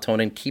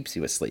 melatonin keeps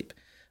you asleep.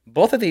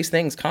 Both of these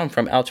things come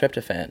from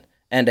L-tryptophan,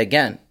 and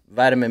again,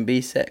 vitamin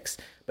B6.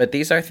 But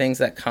these are things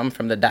that come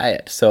from the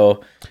diet.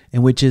 So,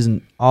 and which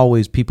isn't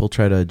always, people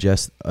try to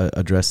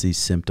address these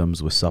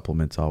symptoms with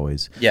supplements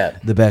always. Yeah.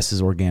 The best is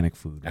organic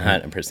food.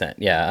 Right? 100%.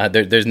 Yeah.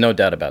 There's no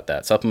doubt about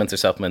that. Supplements are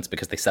supplements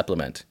because they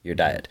supplement your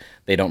diet.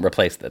 They don't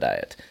replace the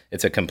diet.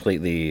 It's a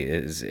completely,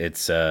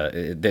 it's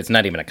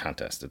not even a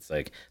contest. It's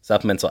like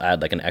supplements will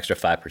add like an extra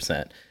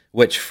 5%.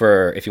 Which,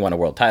 for if you want a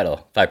world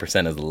title,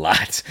 5% is a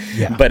lot.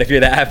 Yeah. But if you're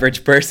the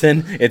average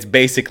person, it's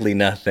basically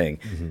nothing.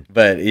 Mm-hmm.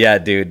 But yeah,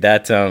 dude,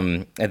 that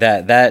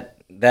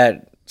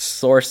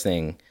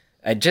sourcing,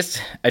 I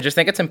just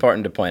think it's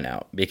important to point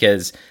out,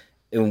 because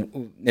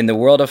in the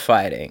world of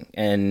fighting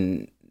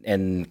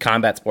and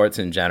combat sports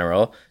in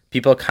general,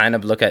 people kind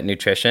of look at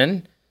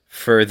nutrition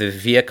for the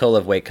vehicle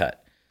of weight cut.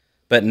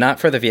 But not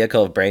for the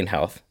vehicle of brain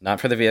health,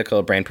 not for the vehicle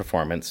of brain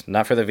performance,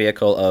 not for the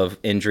vehicle of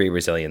injury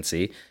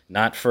resiliency,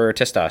 not for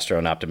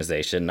testosterone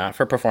optimization, not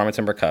for performance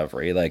and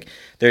recovery. Like,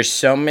 there's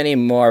so many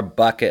more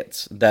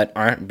buckets that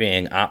aren't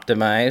being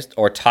optimized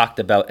or talked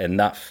about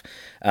enough.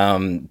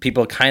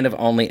 People kind of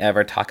only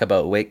ever talk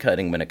about weight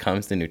cutting when it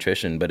comes to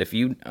nutrition. But if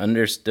you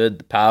understood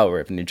the power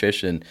of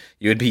nutrition,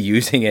 you would be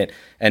using it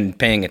and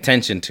paying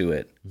attention to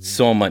it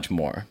so much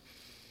more.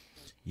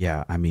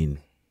 Yeah, I mean,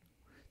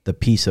 the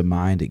peace of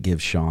mind it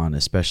gives Sean,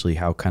 especially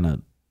how kind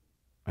of,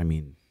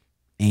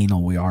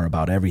 anal we are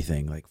about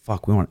everything. Like,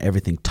 fuck, we want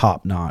everything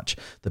top notch.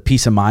 The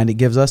peace of mind it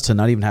gives us to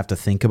not even have to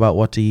think about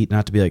what to eat,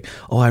 not to be like,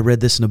 oh, I read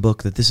this in a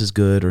book that this is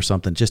good or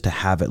something. Just to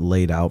have it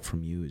laid out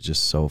from you is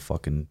just so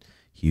fucking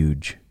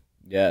huge.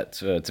 Yeah,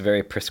 it's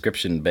very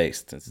prescription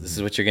based. This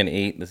is what you're going to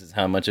eat. This is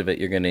how much of it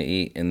you're going to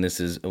eat, and this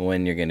is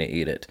when you're going to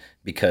eat it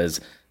because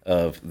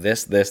of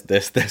this,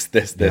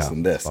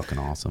 and this. Fucking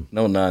awesome.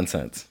 No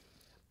nonsense.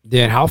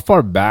 Dan, how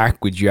far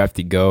back would you have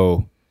to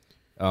go?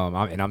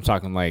 And I'm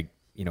talking like,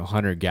 you know,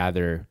 hunter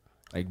gatherer,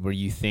 like where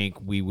you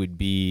think we would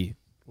be,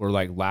 or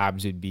like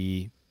labs would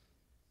be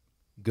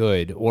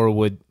good, or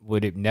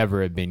would it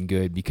never have been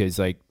good because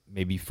like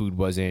maybe food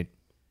wasn't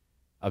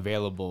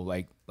available?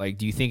 Like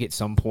do you think at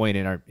some point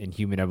in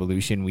human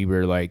evolution we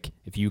were like,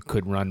 if you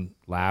could run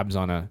labs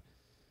on a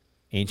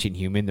ancient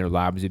human, their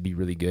labs would be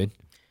really good?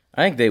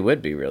 I think they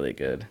would be really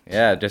good.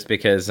 Yeah, just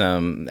because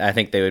I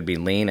think they would be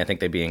lean. I think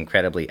they'd be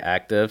incredibly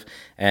active.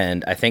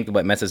 And I think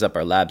what messes up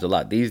our labs a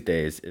lot these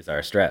days is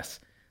our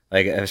stress.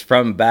 Like, it's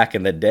from back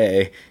in the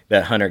day,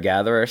 that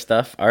hunter-gatherer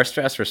stuff, our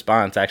stress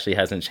response actually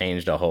hasn't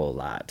changed a whole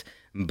lot.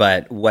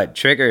 But what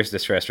triggers the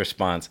stress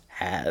response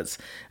has.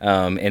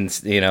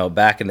 And, you know,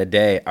 back in the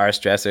day, our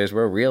stressors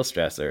were real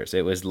stressors.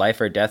 It was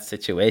life or death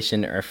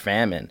situation or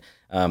famine.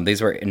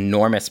 These were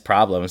enormous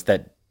problems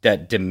that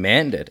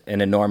demanded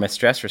an enormous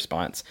stress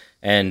response.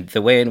 And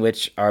the way in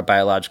which our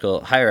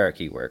biological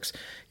hierarchy works,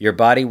 your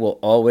body will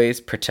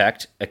always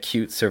protect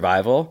acute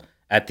survival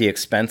at the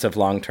expense of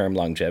long-term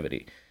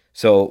longevity.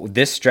 So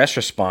this stress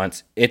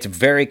response, it's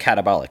very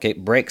catabolic.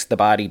 It breaks the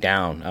body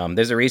down.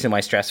 There's a reason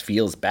why stress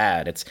feels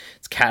bad. It's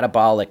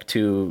catabolic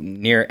to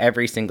near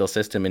every single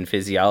system in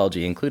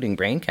physiology, including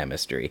brain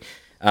chemistry.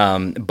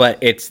 But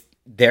it's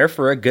there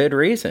for a good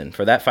reason,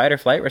 for that fight or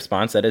flight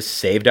response that has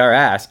saved our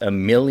ass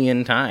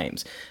 1,000,000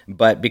 times.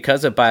 But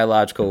because of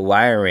biological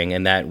wiring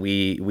and that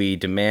we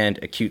demand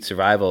acute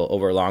survival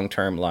over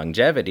long-term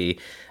longevity,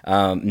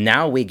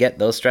 now we get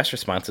those stress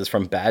responses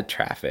from bad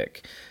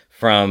traffic,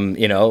 from,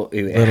 you know,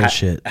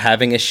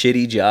 having a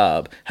shitty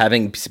job,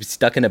 having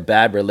stuck in a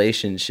bad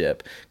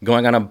relationship,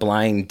 going on a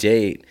blind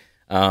date,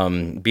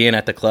 being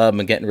at the club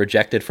and getting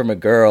rejected from a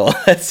girl.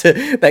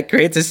 That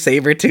creates a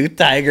saber-toothed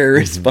tiger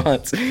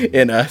response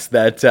in us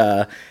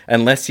that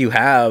unless you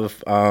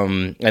have,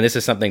 and this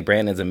is something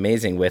Brandon's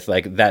amazing with,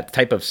 like that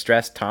type of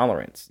stress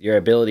tolerance, your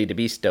ability to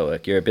be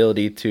stoic, your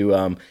ability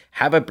to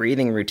have a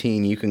breathing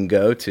routine you can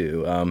go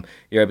to,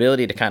 your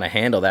ability to kind of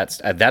handle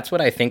that's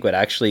what I think would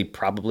actually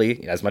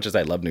probably, as much as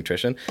I love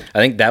nutrition, I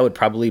think that would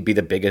probably be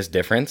the biggest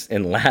difference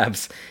in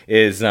labs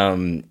is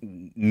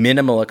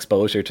minimal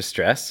exposure to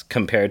stress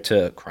compared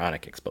to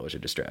chronic exposure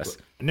to stress.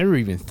 I never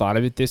even thought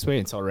of it this way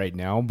until right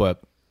now,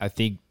 but I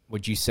think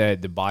what you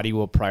said, the body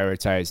will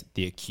prioritize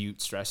the acute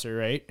stressor,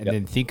 right? And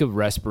then think of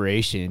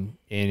respiration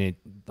and it,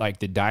 like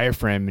the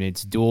diaphragm and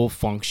its dual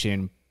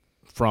function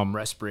from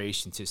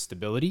respiration to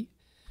stability.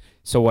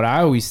 So what I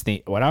always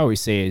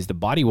say is the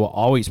body will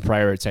always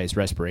prioritize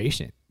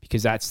respiration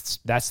because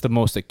that's the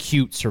most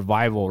acute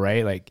survival,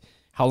 right? Like,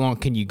 how long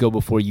can you go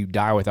before you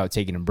die without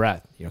taking a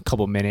breath? You know, a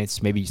couple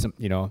minutes, maybe some,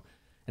 you know,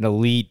 an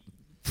elite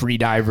free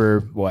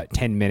diver,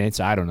 10 minutes?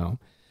 I don't know.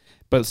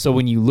 But so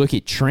when you look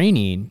at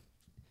training,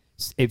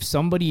 if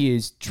somebody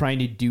is trying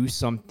to do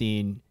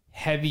something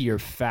heavy or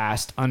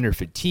fast under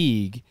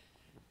fatigue,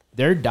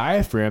 their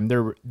diaphragm,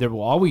 they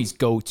will always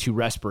go to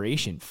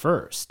respiration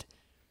first.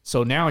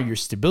 So now your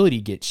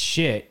stability gets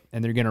shit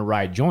and they're going to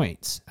ride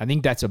joints. I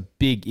think that's a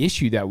big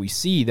issue that we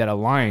see that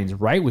aligns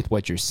right with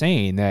what you're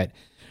saying, that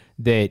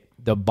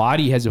the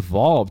body has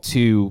evolved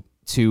to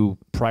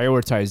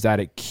prioritize that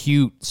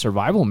acute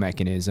survival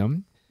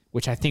mechanism,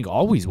 which I think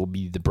always will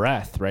be the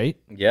breath, right?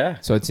 Yeah.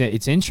 So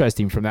it's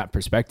interesting from that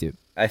perspective.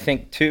 I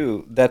think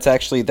too, that's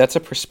a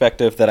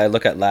perspective that I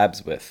look at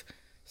labs with.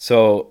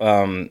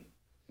 So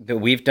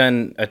we've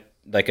done a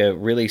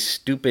really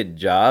stupid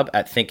job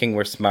at thinking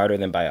we're smarter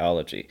than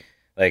biology.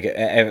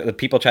 Like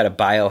people try to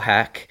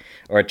biohack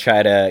or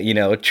try to, you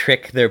know,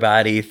 trick their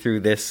body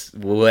through this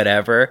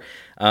whatever.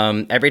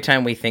 Every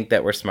time we think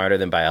that we're smarter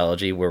than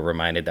biology, we're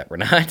reminded that we're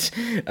not,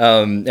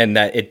 and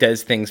that it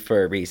does things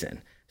for a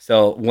reason.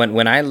 So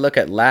when I look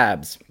at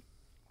labs,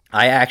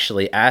 I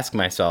actually ask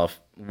myself,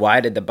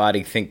 why did the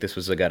body think this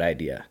was a good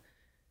idea?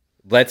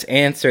 Let's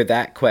answer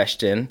that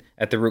question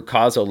at the root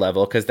causal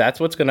level, because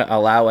that's what's going to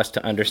allow us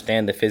to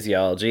understand the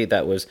physiology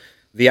that was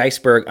the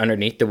iceberg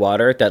underneath the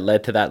water that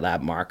led to that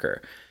lab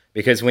marker.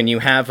 Because when you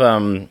have,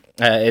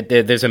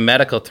 there's a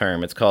medical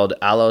term, it's called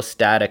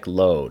allostatic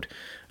load.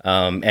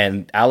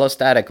 And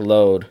allostatic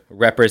load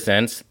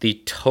represents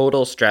the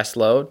total stress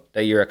load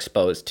that you're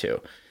exposed to.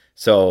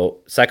 So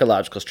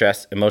psychological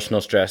stress,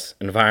 emotional stress,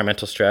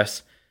 environmental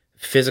stress,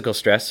 physical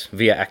stress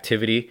via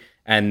activity,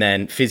 and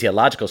then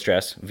physiological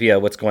stress via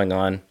what's going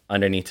on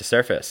underneath the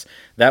surface.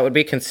 That would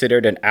be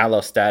considered an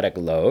allostatic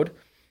load.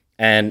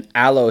 And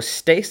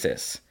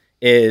allostasis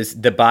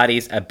is the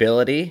body's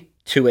ability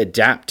to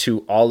adapt to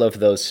all of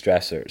those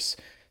stressors.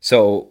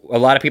 So a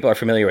lot of people are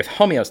familiar with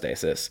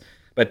homeostasis.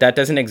 but that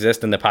doesn't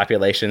exist in the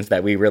populations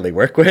that we really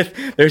work with.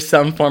 There's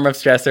some form of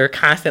stressor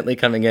constantly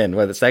coming in,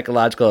 whether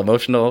psychological,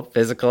 emotional,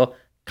 physical,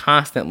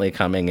 constantly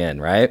coming in,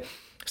 right?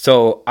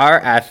 So our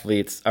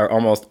athletes are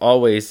almost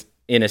always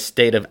in a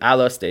state of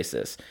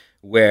allostasis,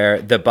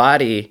 where the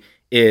body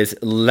is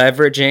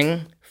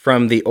leveraging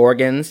from the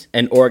organs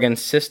and organ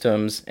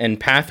systems and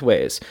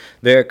pathways.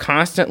 They're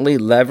constantly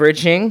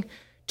leveraging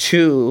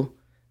to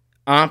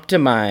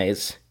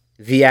optimize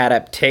the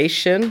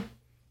adaptation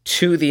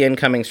to the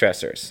incoming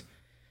stressors.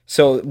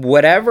 So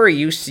whatever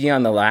you see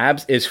on the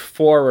labs is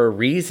for a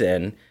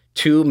reason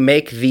to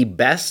make the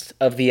best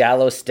of the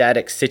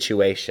allostatic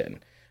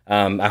situation.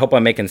 I hope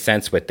I'm making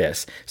sense with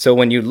this. So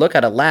when you look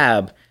at a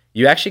lab,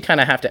 you actually kind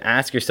of have to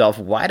ask yourself,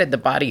 why did the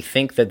body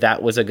think that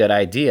that was a good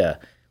idea?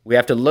 We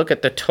have to look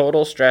at the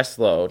total stress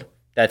load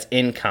that's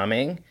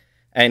incoming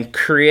and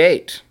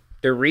create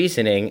the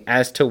reasoning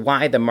as to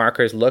why the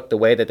markers look the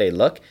way that they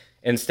look,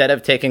 instead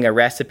of taking a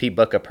recipe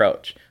book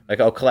approach. Like,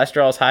 oh,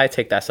 cholesterol's high,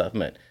 take that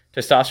supplement.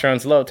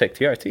 Testosterone's low, take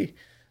TRT.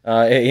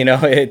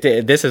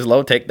 This is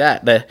low, take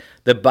that.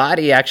 The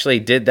body actually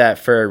did that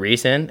for a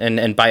reason,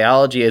 and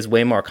biology is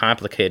way more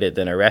complicated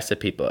than a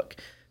recipe book.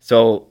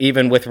 So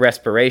even with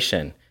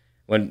respiration,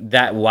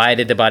 why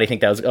did the body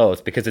think that was? Oh,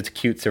 it's because it's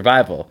acute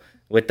survival.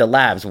 With the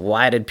labs,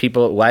 why did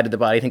the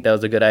body think that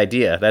was a good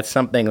idea? That's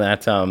something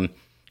that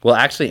will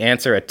actually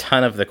answer a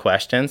ton of the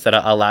questions that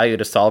allow you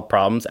to solve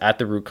problems at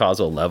the root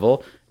causal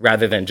level,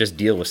 rather than just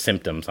deal with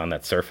symptoms on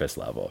that surface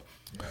level.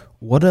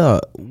 What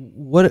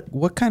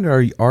kind of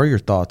are your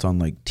thoughts on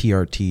like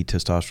TRT,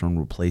 testosterone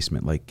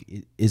replacement?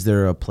 Like, is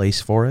there a place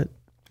for it?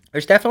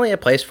 There's definitely a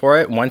place for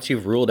it once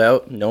you've ruled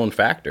out known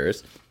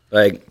factors.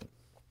 Like,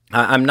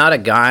 I'm not a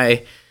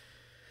guy.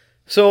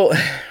 So,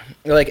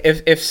 like,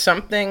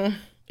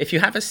 if you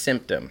have a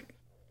symptom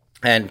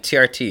and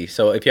TRT,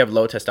 so if you have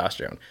low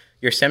testosterone,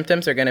 your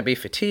symptoms are going to be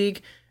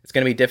fatigue. It's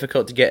going to be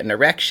difficult to get an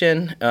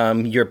erection.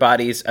 Your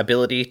body's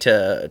ability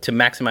to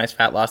maximize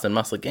fat loss and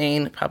muscle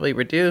gain probably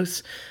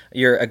reduce.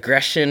 Your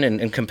aggression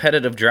and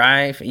competitive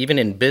drive, even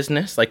in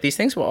business, like these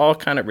things will all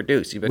kind of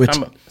reduce. You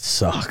become Which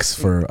sucks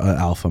for an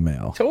alpha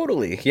male.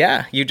 Totally,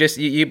 yeah.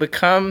 You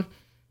become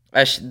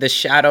the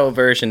shadow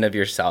version of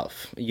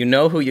yourself. You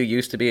know who you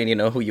used to be and you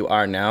know who you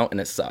are now, and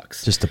it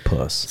sucks. Just a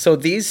puss. So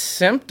these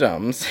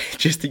symptoms,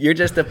 you're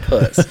just a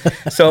puss.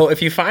 So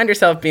if you find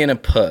yourself being a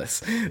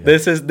puss,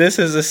 this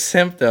is a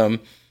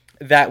symptom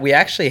that we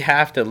actually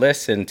have to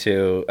listen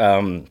to,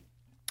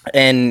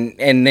 and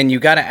then you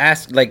got to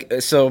ask, like,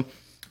 so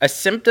a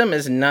symptom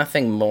is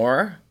nothing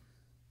more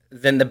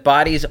than the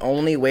body's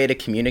only way to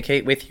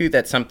communicate with you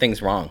that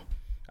something's wrong.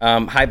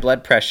 High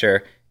blood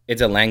pressure,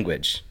 it's a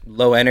language.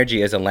 Low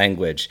energy is a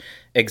language.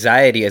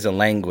 Anxiety is a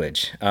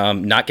language.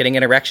 Not getting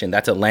an erection,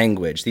 that's a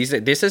language.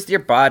 This is your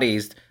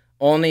body's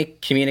only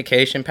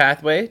communication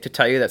pathway to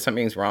tell you that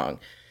something's wrong.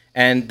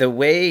 And the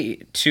way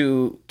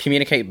to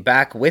communicate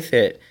back with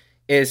it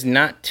is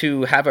not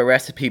to have a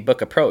recipe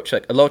book approach.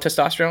 Like, a low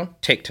testosterone,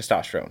 take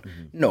testosterone.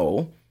 Mm-hmm.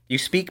 No, you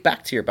speak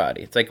back to your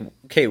body. It's like,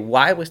 okay,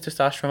 why was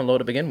testosterone low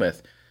to begin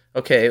with?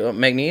 Okay, well,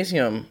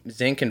 magnesium,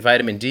 zinc, and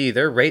vitamin D,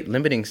 they're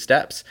rate-limiting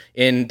steps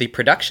in the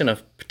production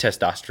of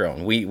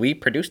testosterone. We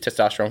produce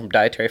testosterone from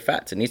dietary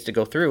fats. It needs to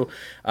go through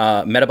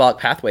metabolic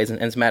pathways and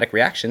enzymatic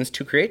reactions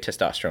to create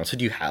testosterone. So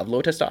do you have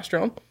low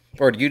testosterone?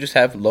 Or do you just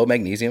have low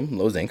magnesium,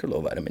 low zinc, or low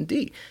vitamin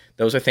D?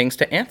 Those are things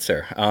to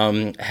answer.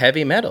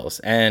 Heavy metals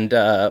and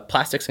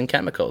plastics and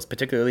chemicals,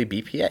 particularly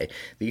BPA.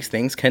 These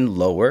things can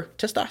lower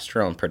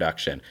testosterone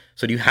production.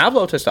 So do you have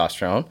low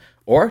testosterone?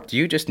 Or do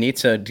you just need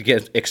to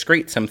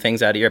excrete some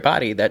things out of your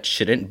body that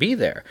shouldn't be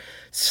there?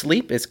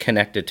 Sleep is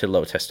connected to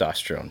low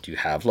testosterone. Do you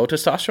have low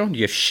testosterone? Do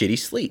you have shitty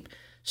sleep?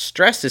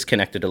 Stress is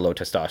connected to low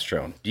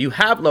testosterone. Do you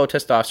have low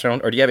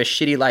testosterone, or do you have a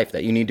shitty life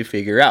that you need to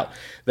figure out?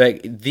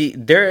 Like,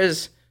 there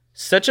is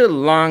such a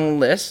long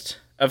list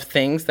of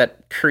things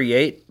that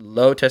create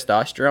low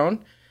testosterone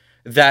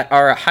that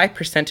are a high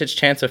percentage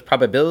chance of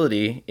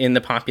probability in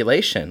the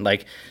population.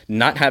 Like,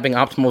 not having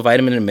optimal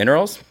vitamin and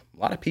minerals.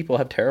 A lot of people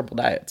have terrible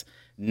diets.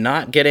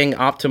 Not getting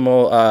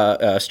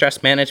optimal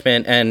stress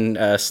management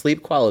and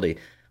sleep quality.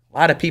 A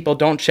lot of people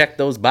don't check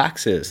those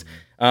boxes.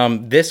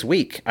 This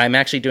week, I'm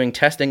actually doing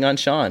testing on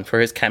Sean for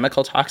his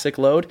chemical toxic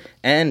load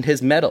and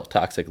his metal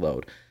toxic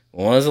load.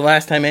 When was the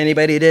last time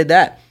anybody did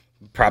that?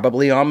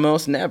 Probably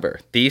almost never.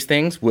 These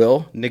things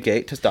will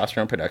negate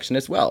testosterone production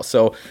as well.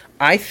 So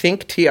I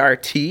think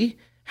TRT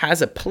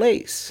has a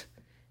place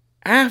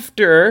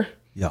after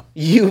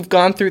you've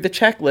gone through the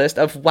checklist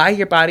of why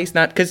your body's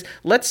not. Because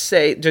let's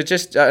say,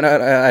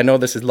 I know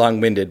this is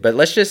long-winded, but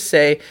let's just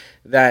say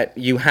that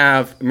you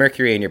have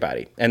mercury in your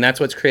body, and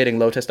that's what's creating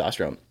low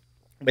testosterone.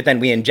 But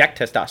then we inject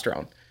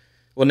testosterone.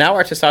 Well, now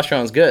our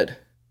testosterone is good.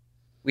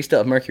 We still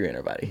have mercury in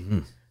our body. Mm-hmm.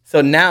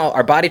 So now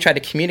our body tried to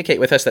communicate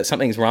with us that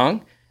something's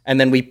wrong, and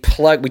then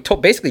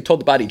basically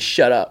told the body to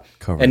shut up.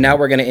 Correct. And now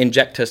we're going to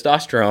inject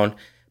testosterone.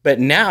 But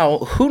now,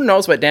 who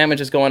knows what damage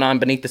is going on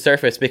beneath the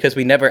surface, because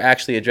we never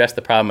actually addressed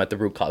the problem at the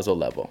root causal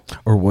level.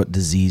 Or what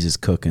disease is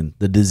cooking.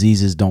 The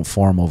diseases don't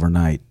form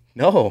overnight.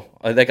 No,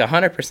 like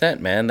 100%,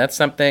 man. That's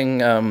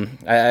something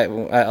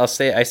I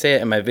say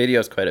it in my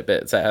videos quite a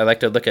bit. I like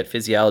to look at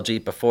physiology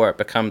before it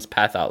becomes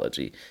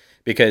pathology,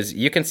 because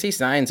you can see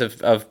signs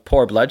of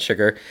poor blood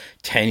sugar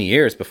 10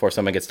 years before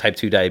someone gets type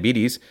 2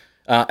 diabetes.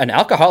 An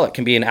alcoholic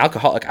can be an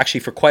alcoholic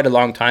actually for quite a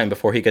long time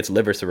before he gets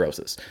liver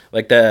cirrhosis.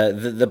 Like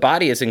the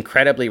body is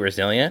incredibly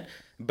resilient,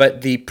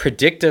 but the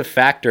predictive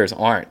factors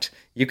aren't.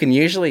 You can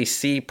usually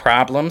see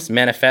problems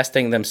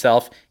manifesting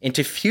themselves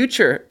into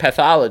future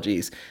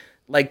pathologies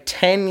like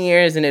 10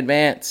 years in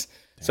advance.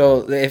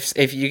 So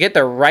if you get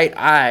the right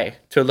eye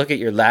to look at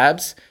your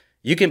labs,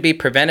 you can be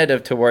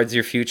preventative towards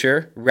your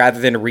future rather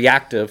than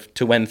reactive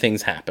to when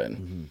things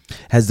happen.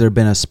 Has there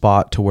been a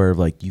spot to where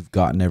like you've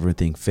gotten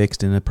everything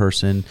fixed in a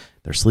person,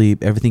 their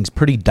sleep, everything's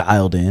pretty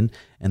dialed in,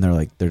 and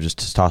they're just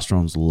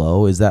testosterone's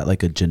low? Is that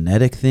like a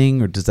genetic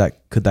thing, or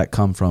could that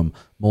come from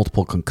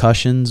multiple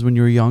concussions when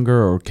you were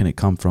younger, or can it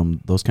come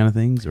from those kind of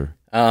things? Or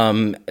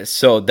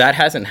so that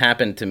hasn't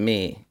happened to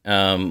me.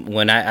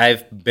 When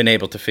I've been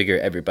able to figure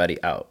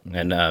everybody out,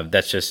 and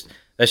that's just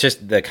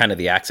the kind of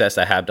the access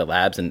I have to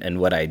labs and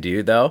what I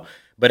do, though.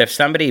 But if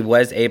somebody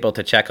was able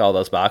to check all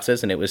those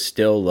boxes and it was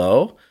still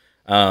low,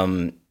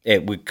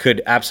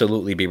 could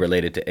absolutely be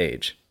related to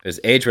age, because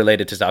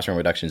age-related testosterone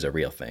reduction is a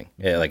real thing.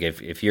 Yeah, like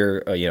if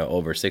you're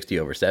over 60,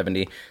 over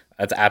 70,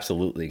 that's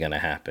absolutely going to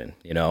happen.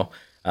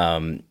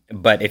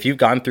 But if you've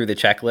gone through the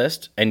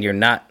checklist and you're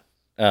not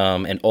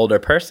an older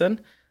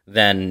person,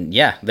 then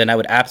I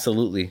would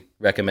absolutely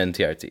recommend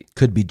TRT.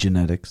 Could be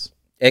genetics.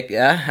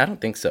 I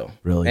don't think so.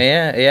 Really?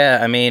 Yeah.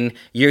 I mean,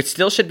 you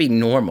still should be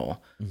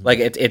normal. Like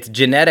it's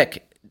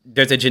genetic.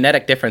 There's a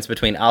genetic difference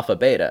between alpha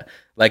beta.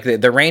 Like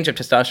the range of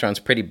testosterone is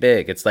pretty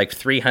big. It's like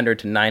 300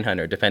 to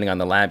 900 depending on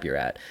the lab you're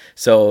at.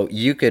 So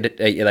you could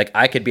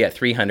I could be at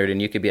 300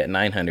 and you could be at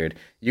 900.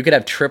 You could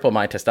have triple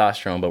my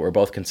testosterone, but we're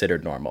both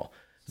considered normal.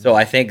 So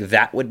I think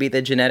that would be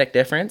the genetic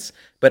difference.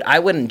 But I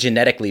wouldn't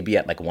genetically be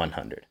at like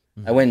 100.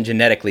 I wouldn't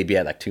genetically be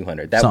at like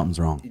 200. Something's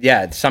wrong.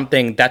 Yeah,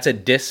 something that's a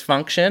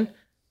dysfunction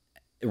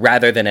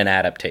rather than an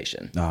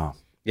adaptation. Oh.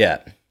 Yeah.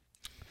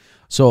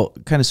 So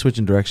kind of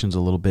switching directions a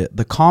little bit.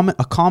 A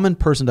common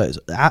person does,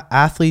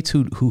 athletes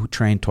who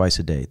train twice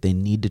a day, they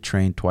need to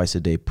train twice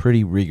a day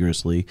pretty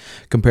rigorously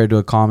compared to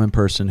a common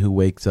person who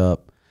wakes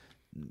up,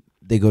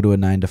 they go to a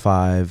 9 to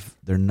 5,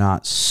 they're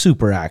not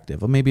super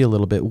active, or maybe a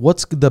little bit.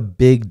 What's the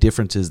big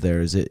differences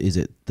there? Is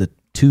it the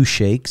 2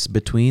 shakes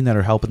between that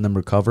are helping them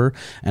recover?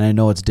 And I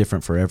know it's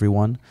different for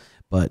everyone,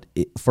 but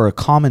for a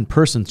common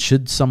person,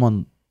 should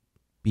someone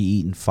be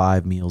eating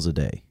 5 meals a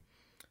day?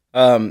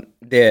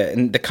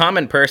 The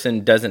common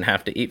person doesn't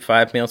have to eat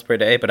 5 meals per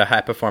day, but a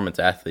high performance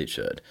athlete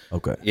should.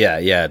 Okay.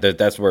 Yeah.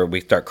 That's where we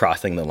start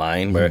crossing the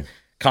line, where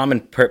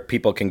common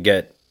people can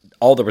get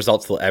all the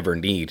results they'll ever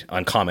need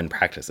on common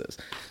practices.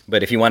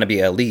 But if you want to be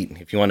elite,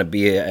 if you want to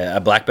be a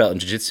black belt in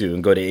jiu-jitsu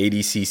and go to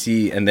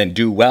ADCC and then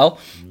do well,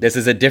 this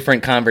is a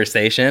different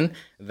conversation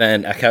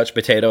than a couch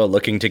potato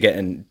looking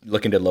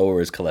to lower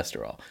his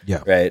cholesterol.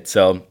 Yeah. Right.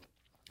 So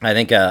I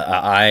think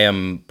I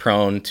am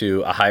prone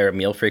to a higher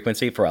meal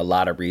frequency for a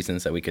lot of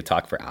reasons that we could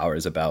talk for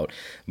hours about.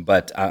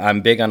 But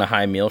I'm big on a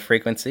high meal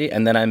frequency.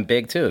 And then I'm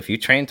big, too, if you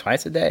train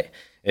twice a day,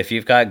 if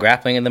you've got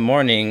grappling in the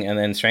morning and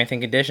then strength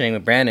and conditioning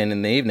with Brandon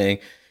in the evening,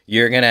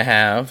 you're going to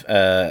have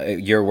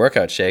your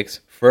workout shakes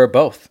for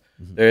both.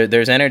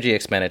 There's energy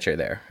expenditure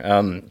there.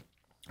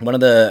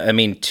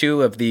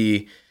 Two of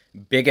the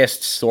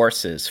biggest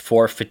sources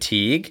for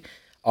fatigue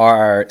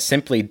are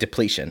simply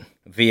depletion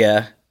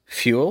via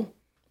fuel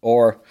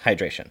or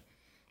hydration.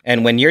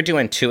 And when you're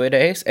doing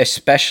 2-a-days,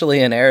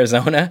 especially in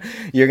Arizona,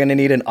 you're going to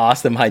need an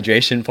awesome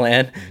hydration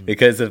plan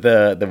because of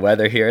the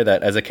weather here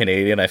that as a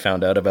Canadian I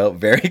found out about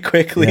very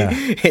quickly. Yeah.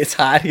 It's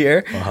hot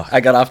here. Oh. I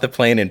got off the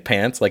plane in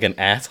pants like an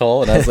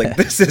asshole and I was like,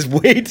 this is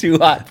way too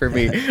hot for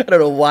me. I don't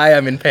know why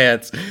I'm in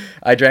pants.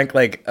 I drank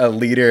like 1.5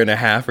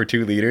 liters or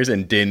 2 liters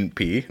and didn't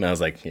pee. And I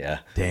was like, yeah,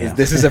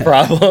 this is a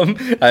problem.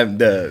 I'm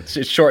the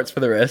shorts for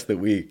the rest of the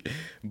week.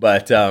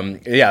 But so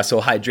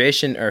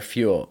hydration or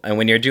fuel. And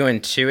when you're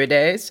doing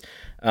 2-a-days,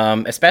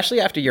 especially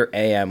after your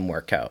AM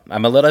workout,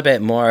 I'm a little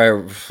bit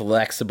more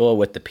flexible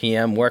with the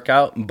PM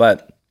workout,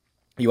 but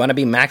you want to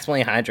be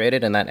maximally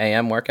hydrated in that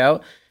AM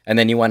workout. And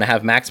then you want to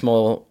have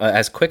maximal,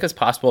 as quick as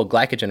possible,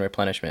 glycogen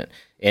replenishment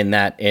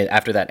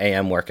after that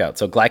AM workout.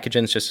 So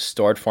glycogen is just a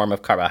stored form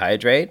of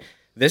carbohydrate.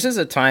 This is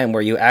a time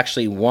where you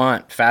actually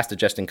want fast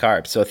adjusting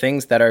carbs. So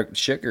things that are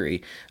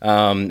sugary,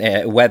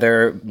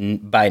 whether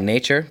by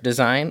nature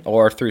design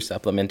or through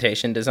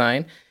supplementation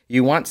design,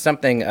 you want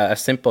something, a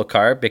simple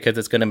carb, because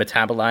it's going to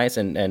metabolize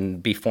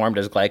and be formed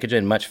as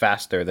glycogen much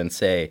faster than,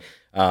 say,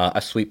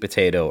 a sweet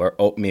potato or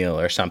oatmeal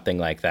or something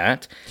like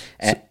that.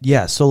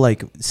 So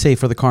like, say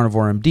for the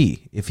Carnivore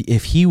MD,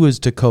 if he was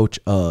to coach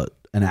an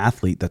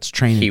athlete that's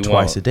training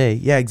twice a day,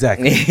 yeah,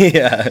 exactly,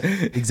 yeah,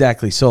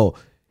 exactly. So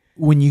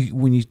when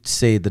you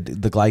say the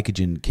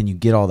glycogen, can you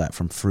get all that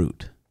from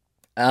fruit?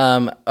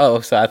 So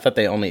I thought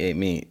they only ate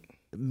meat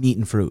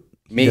and fruit.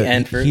 Meat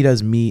and fruit? He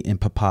does meat and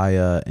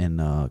papaya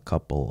and a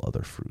couple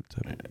other fruits.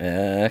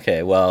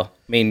 Okay, well,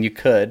 I mean, you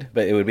could,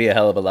 but it would be a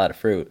hell of a lot of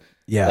fruit.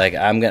 Yeah. Like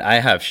I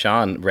have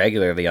Sean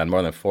regularly on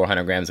more than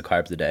 400 grams of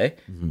carbs a day.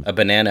 Mm-hmm. A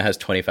banana has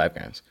 25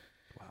 grams.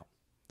 Wow.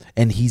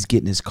 And he's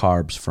getting his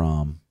carbs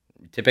from?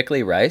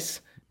 Typically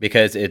rice,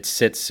 because it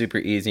sits super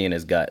easy in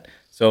his gut.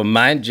 So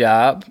my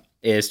job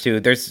is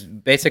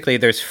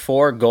there's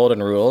 4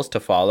 golden rules to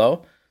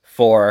follow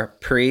for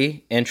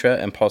pre, intra,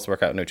 and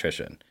post-workout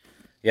nutrition.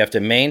 You have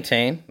to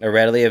maintain a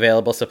readily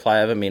available supply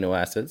of amino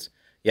acids.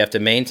 You have to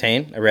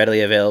maintain a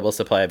readily available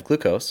supply of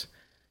glucose.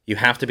 You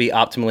have to be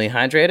optimally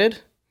hydrated.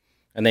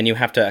 And then you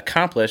have to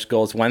accomplish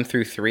goals 1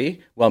 through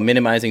 3 while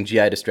minimizing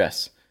GI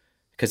distress.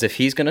 Because if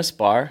he's going to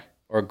spar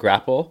or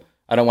grapple,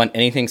 I don't want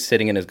anything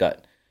sitting in his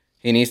gut.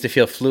 He needs to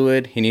feel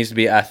fluid. He needs to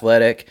be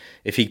athletic.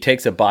 If he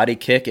takes a body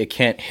kick, it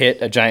can't hit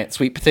a giant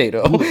sweet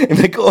potato. I'm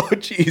like, oh,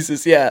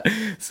 Jesus, yeah.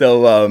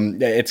 So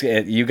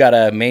you got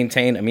to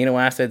maintain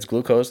amino acids,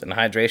 glucose, and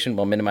hydration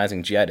while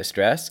minimizing GI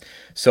distress.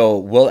 So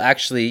we'll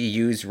actually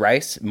use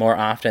rice more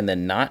often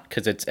than not,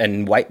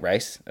 and white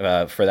rice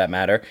for that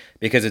matter,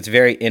 because it's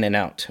very in and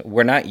out.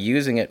 We're not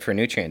using it for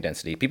nutrient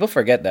density. People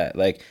forget that.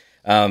 Like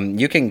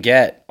you can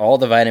get all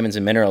the vitamins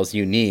and minerals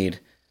you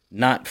need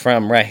not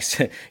from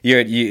rice.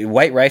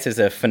 White rice is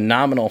a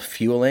phenomenal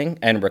fueling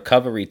and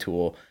recovery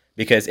tool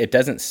because it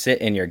doesn't sit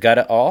in your gut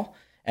at all.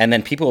 And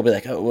then people will be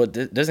like, oh, well,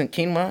 doesn't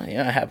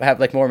quinoa have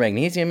like more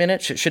magnesium in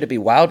it? Should it be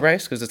wild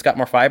rice because it's got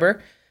more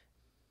fiber?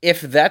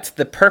 If that's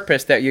the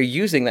purpose that you're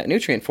using that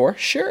nutrient for,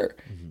 sure.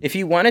 Mm-hmm. If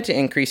you wanted to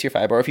increase your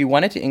fiber or if you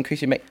wanted to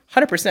increase your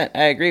 100%,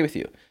 I agree with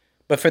you.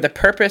 But for the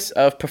purpose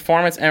of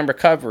performance and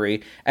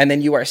recovery, and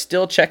then you are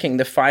still checking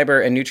the fiber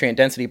and nutrient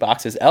density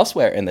boxes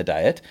elsewhere in the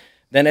diet,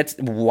 then it's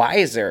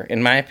wiser,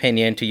 in my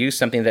opinion, to use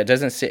something that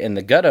doesn't sit in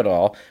the gut at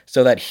all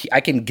so that I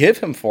can give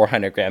him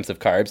 400 grams of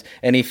carbs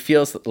and he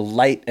feels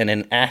light and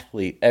an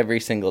athlete every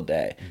single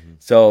day. Mm-hmm.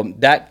 So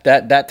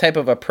that type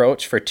of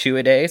approach for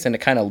 2-a-days, and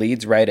it kind of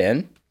leads right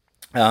in.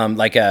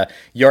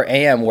 Your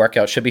AM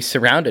workout should be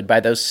surrounded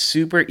by those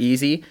super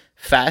easy,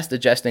 fast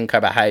digesting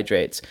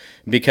carbohydrates,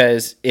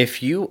 because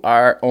if you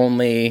are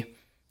only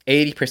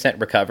 80%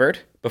 recovered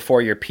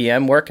before your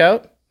PM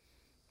workout,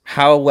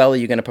 how well are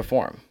you going to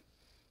perform?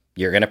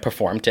 You're going to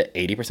perform to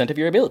 80% of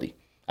your ability.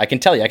 I can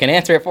tell you, I can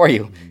answer it for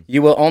you. Mm-hmm.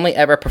 You will only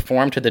ever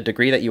perform to the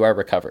degree that you are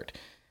recovered.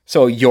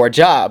 So your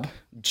job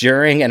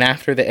during and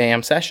after the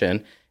AM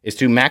session is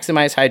to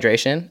maximize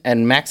hydration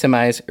and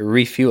maximize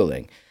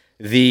refueling.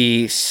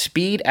 The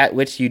speed at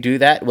which you do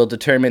that will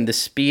determine the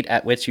speed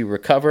at which you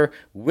recover,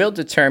 will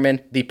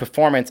determine the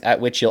performance at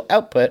which you'll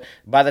output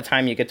by the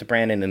time you get to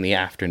Brandon in the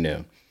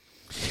afternoon.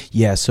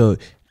 Yeah, so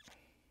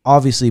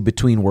obviously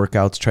between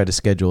workouts, try to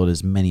schedule it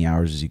as many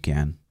hours as you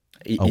can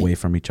away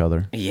from each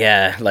other.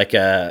 Yeah, like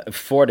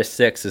 4 to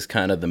 6 is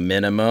kind of the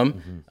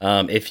minimum.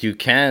 Mm-hmm. If you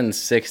can,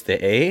 6 to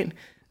 8,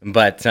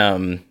 but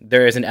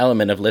there is an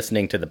element of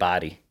listening to the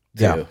body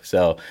too. Yeah.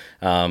 So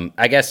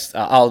I guess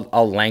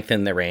I'll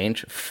lengthen the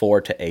range. 4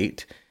 to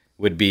 8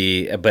 would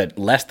be, but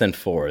less than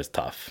 4 is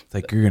tough. It's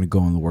like you're gonna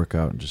go in the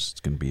workout and just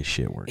it's gonna be a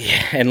shit workout.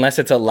 Yeah, unless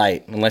it's a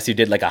light, unless you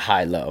did like a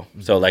high-low.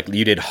 Mm-hmm. So like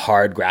you did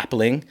hard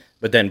grappling,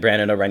 but then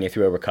Brandon will run you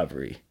through a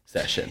recovery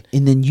session.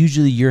 And then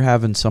usually you're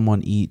having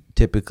someone eat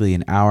typically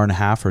an hour and a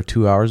half or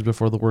 2 hours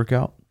before the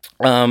workout?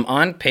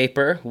 On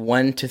paper,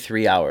 1 to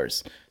 3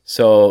 hours.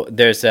 So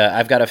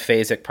I've got a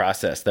phasic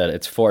process that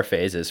it's 4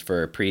 phases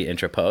for pre,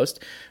 intra,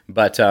 post.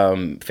 But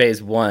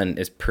phase 1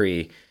 is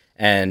pre.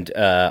 And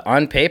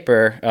on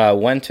paper,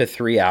 1 to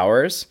 3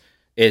 hours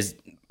is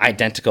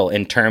identical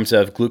in terms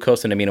of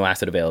glucose and amino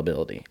acid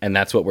availability. And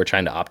that's what we're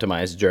trying to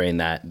optimize during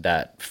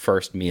that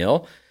first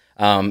meal.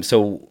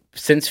 So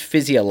since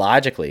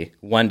physiologically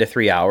 1 to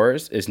 3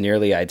 hours is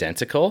nearly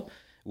identical,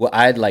 what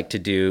I'd like to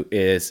do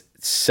is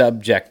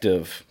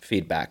subjective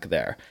feedback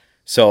there.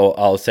 So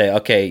I'll say,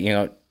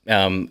 okay,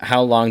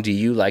 how long do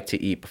you like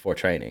to eat before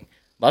training?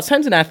 Lots of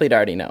times an athlete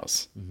already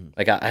knows. Mm-hmm.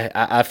 Like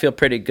I feel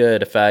pretty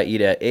good if I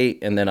eat at 8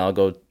 and then I'll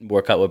go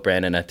work out with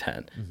Brandon at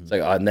 10. Mm-hmm. It's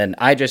like, and then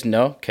I just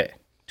know, okay,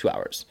 2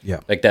 hours.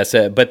 Yeah. Like that's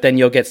it. But then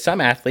you'll get some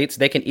athletes,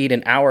 they can eat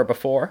an hour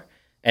before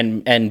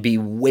and be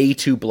way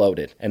too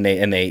bloated and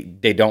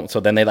they don't, so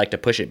then they like to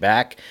push it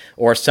back.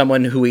 Or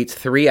someone who eats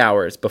 3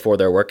 hours before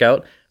their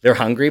workout, they're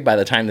hungry by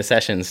the time the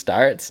session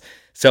starts.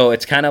 So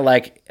it's kind of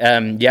like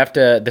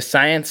the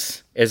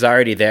science is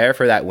already there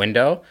for that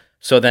window.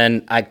 So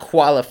then I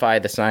qualify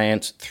the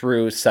science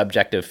through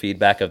subjective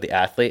feedback of the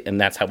athlete, and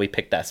that's how we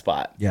pick that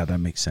spot. Yeah, that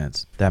makes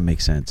sense.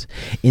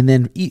 And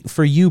then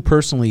for you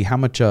personally, how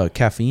much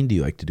caffeine do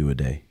you like to do a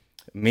day?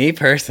 Me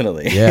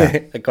personally, yeah,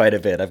 quite a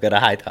bit. I've got a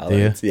high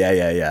tolerance.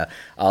 Yeah.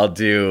 I'll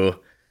do,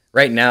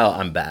 right now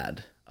I'm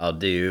bad. I'll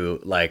do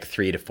like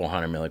 300 to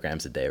 400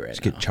 milligrams a day right now.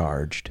 Just get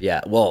charged.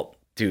 Yeah, well,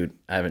 dude,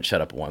 I haven't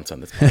shut up once on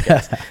this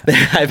podcast.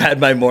 I've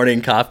had my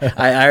morning coffee.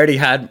 I already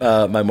had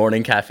my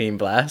morning caffeine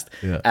blast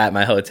at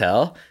my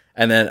hotel.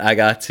 And then I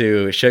got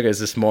to Sugar's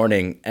this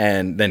morning,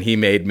 and then he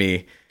made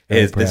me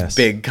this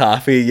big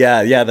coffee.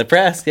 Yeah, the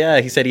press.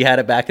 Yeah, he said he had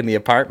it back in the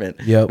apartment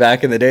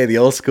back in the day, the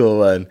old school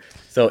one.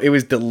 So it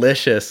was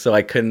delicious. So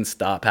I couldn't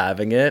stop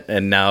having it.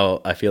 And now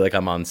I feel like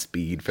I'm on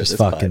speed for Just this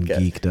fucking podcast.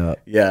 geeked up.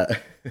 Yeah.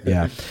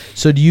 Yeah.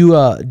 So do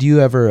you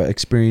ever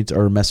experience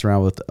or mess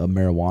around with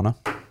marijuana?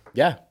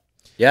 Yeah.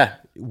 Yeah.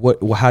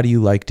 How do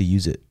you like to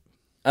use it?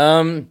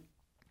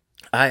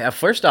 I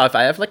first off,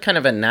 I have like kind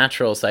of a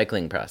natural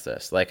cycling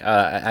process. Like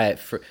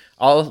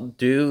I'll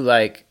do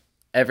like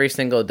every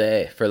single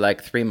day for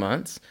like 3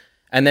 months.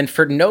 And then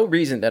for no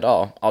reason at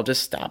all, I'll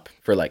just stop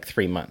for like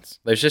 3 months.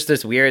 There's just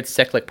this weird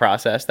cyclic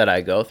process that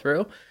I go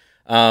through.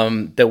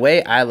 The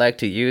way I like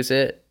to use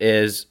it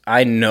is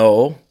I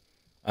know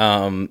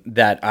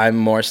that I'm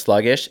more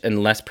sluggish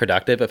and less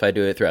productive if I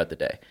do it throughout the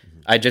day.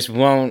 I just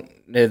won't.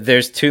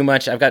 There's too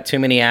much. I've got too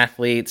many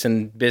athletes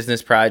and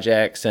business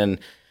projects, and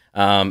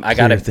I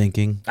gotta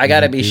thinking. I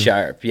gotta be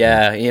sharp.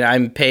 Yeah,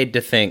 I'm paid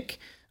to think.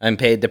 I'm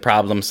paid to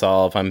problem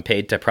solve. I'm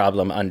paid to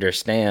problem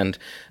understand.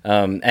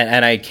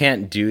 And I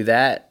can't do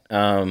that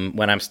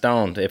when I'm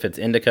stoned. If it's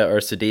indica or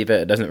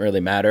sativa, it doesn't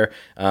really matter.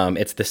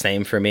 It's the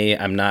same for me.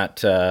 I'm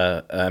not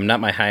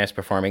my highest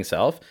performing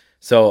self.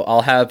 So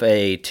I'll have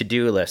a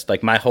to-do list,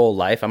 like my whole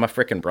life. I'm a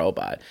freaking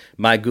robot.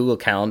 My Google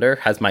Calendar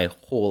has my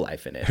whole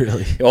life in it.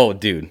 Really? Oh,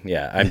 dude.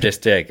 Yeah. I'm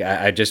just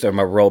I'm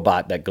a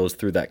robot that goes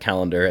through that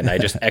calendar and I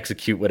just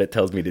execute what it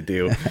tells me to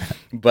do.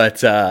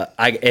 But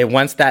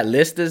once that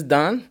list is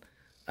done,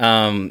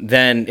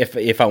 then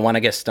if I want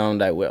to get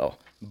stoned, I will.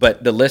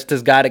 But the list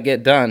has got to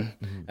get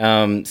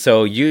done.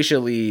 So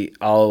usually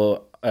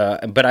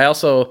but I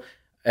also,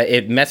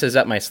 it messes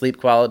up my sleep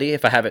quality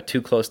if I have it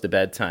too close to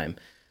bedtime.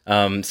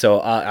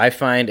 So I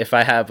find if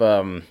I have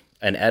an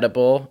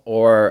edible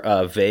or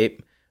a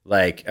vape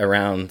like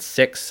around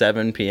 6,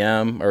 7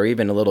 p.m. or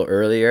even a little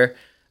earlier,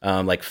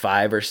 like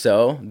 5 or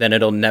so, then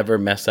it'll never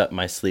mess up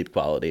my sleep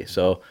quality.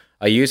 So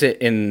I use it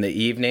in the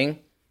evening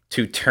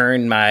to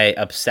turn my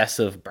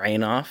obsessive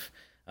brain off,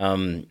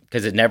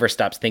 because it never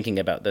stops thinking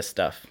about this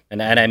stuff.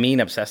 And I mean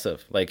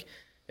obsessive. Like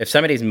if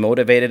somebody's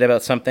motivated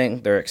about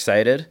something, they're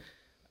excited.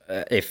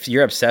 If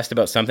you're obsessed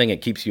about something,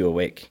 it keeps you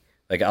awake.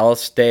 Like I'll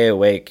stay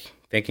awake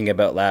thinking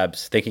about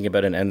labs, thinking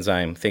about an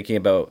enzyme, thinking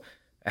about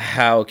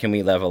how can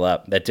we level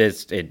up. That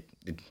just it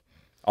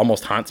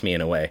almost haunts me in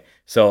a way.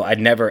 So I'd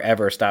never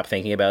ever stop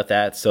thinking about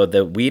that. So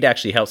the weed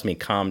actually helps me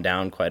calm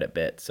down quite a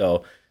bit.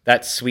 So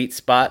that sweet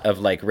spot of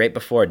like right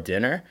before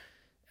dinner,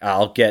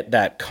 I'll get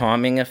that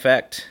calming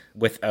effect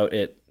without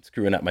it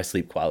screwing up my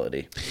sleep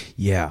quality.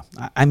 Yeah.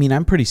 I mean,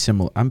 I'm pretty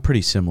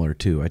similar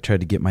too. I try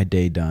to get my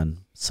day done.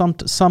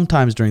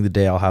 Sometimes during the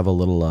day I'll have a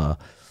little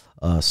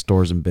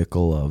Stores and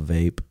Bickle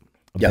vape,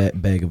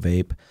 bag of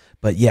vape.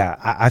 But yeah,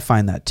 I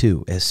find that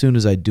too. As soon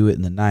as I do it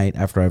in the night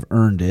after I've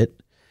earned it,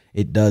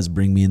 it does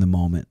bring me in the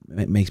moment.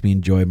 It makes me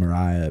enjoy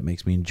Mariah. It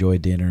makes me enjoy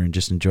dinner and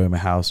just enjoy my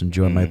house,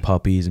 enjoy my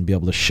puppies, and be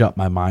able to shut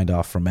my mind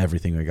off from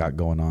everything I got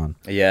going on.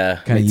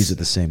 Yeah. Kind of use it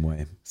the same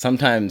way.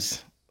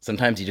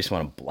 Sometimes you just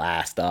want to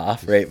blast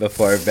off right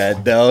before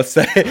bed, though.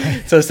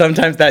 So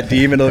sometimes that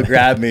demon will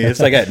grab me.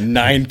 It's like at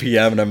 9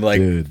 p.m. and I'm like,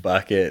 dude,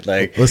 fuck it.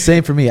 Like, well,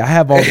 same for me. I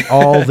have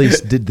all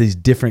these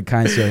different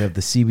kinds. So I have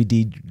the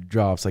CBD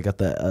drops. I got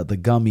the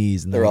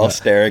gummies, and they're all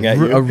staring at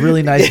you. A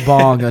really nice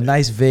bong, a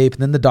nice vape,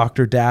 and then the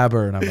Dr.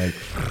 Dabber, and I'm like,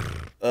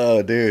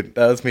 oh, dude,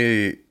 that was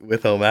me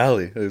with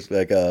O'Malley. It was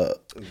like,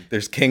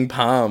 there's King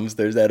Palms,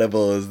 there's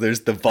edibles,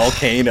 there's the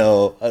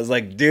volcano. I was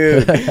like,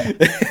 dude.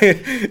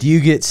 Do you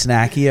get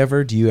snacky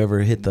ever? Do you ever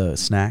hit the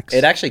snacks?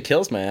 It actually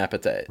kills my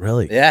appetite.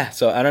 Really? Yeah.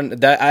 So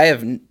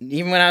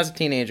even when I was a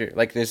teenager,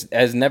 like this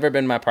has never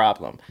been my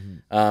problem.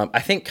 I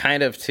think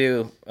kind of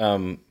too,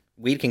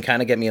 weed can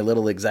kind of get me a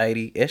little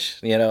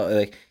anxiety-ish,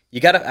 like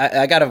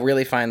I gotta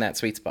really find that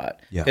sweet spot.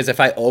 Yeah. Because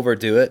if I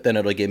overdo it, then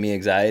it'll give me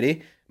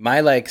anxiety.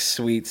 My like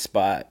sweet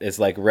spot is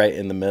like right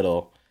in the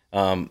middle.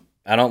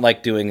 I don't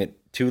like doing it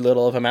too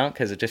little of amount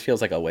because it just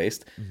feels like a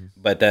waste.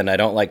 But then I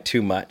don't like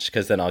too much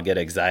because then I'll get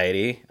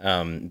anxiety.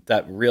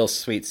 That real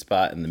sweet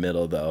spot in the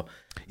middle, though.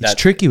 It's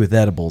tricky with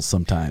edibles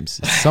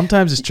sometimes.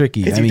 Sometimes it's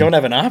tricky. Because you don't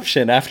have an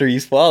option after you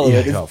swallow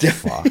it.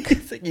 Fuck.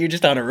 It's like you're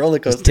just on a roller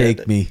coaster. Just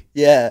take me.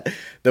 Yeah.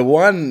 The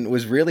one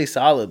was really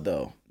solid,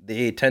 though.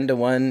 The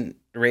 10-to-1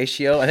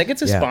 ratio. I think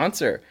it's a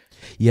sponsor.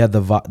 Yeah, the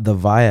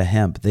Via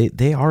hemp,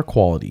 they are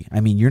quality.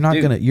 I mean, you're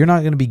not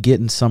gonna be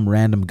getting some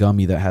random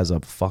gummy that has a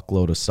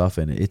fuckload of stuff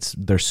in it.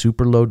 They're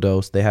super low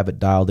dose. They have it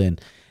dialed in,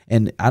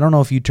 and I don't know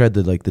if you tried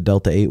the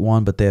Delta 8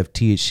 one, but they have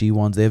THC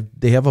ones.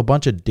 They have a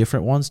bunch of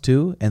different ones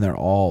too, and they're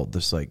all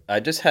just like. I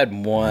just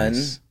had one,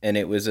 and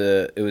it was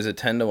a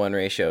 10-to-1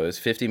 ratio. It was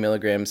 50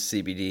 milligrams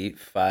CBD,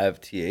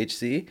 5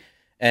 THC,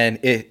 and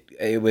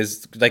it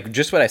was like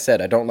just what I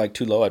said. I don't like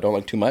too low. I don't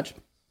like too much.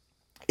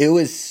 It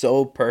was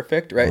so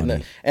perfect,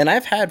 right? And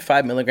I've had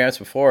 5 milligrams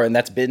before, and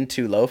that's been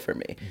too low for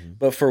me.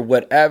 But for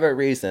whatever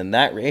reason,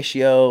 that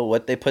ratio,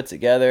 what they put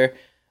together,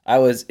 I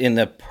was in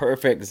the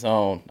perfect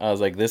zone. I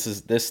was like,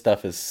 this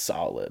stuff is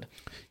solid.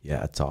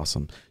 Yeah, it's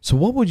awesome. So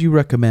what would you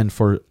recommend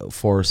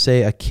for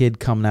say a kid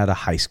coming out of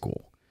high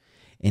school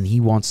and he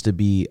wants to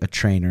be a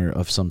trainer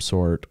of some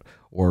sort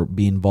or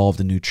be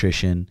involved in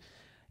nutrition?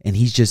 and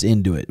he's just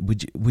into it.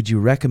 Would you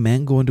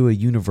recommend going to a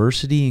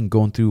university and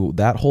going through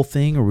that whole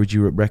thing, or would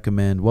you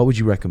recommend? What would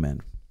you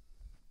recommend?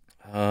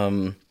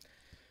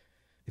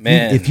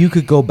 If you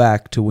could go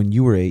back to when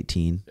you were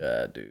 18,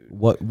 dude,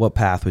 what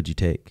path would you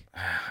take?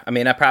 I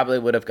mean, I probably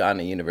would have gone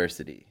to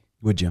university.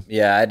 Would you?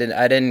 Yeah, I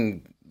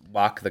didn't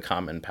walk the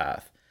common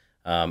path.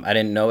 I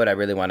didn't know what I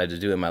really wanted to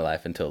do in my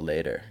life until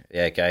later.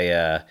 Like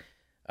I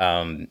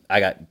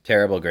got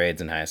terrible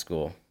grades in high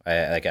school.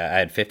 I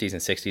had 50s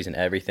and 60s and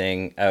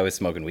everything. I was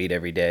smoking weed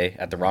every day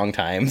at the wrong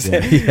times.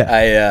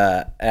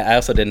 Yeah. I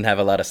also didn't have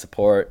a lot of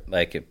support.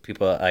 Like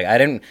people, like I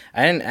didn't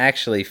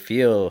actually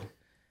feel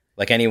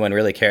like anyone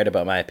really cared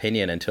about my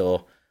opinion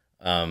until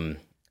I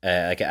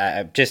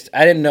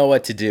didn't know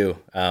what to do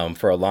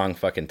for a long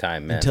fucking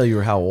time, man. Until you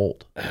were how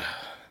old?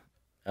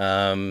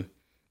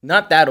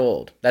 Not that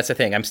old. That's the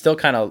thing. I'm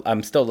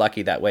still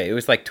lucky that way. It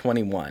was like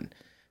 21.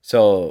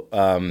 So,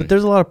 but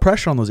there's a lot of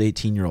pressure on those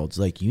 18-year-olds.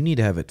 Like, you need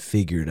to have it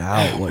figured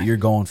out what you're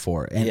going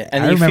for, and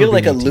you feel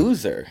like 18. A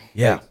loser.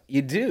 Yeah, like,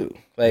 you do.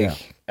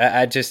 Like,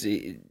 I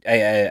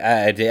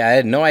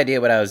had no idea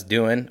what I was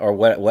doing or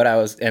what I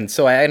was, and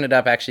so I ended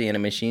up actually in a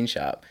machine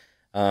shop.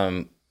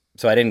 So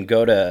I didn't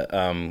go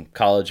to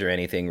college or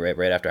anything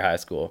right after high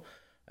school,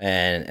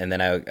 and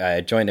then I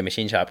joined a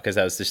machine shop because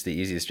that was just the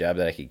easiest job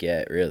that I could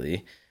get,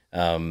 really.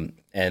 And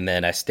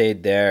then I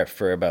stayed there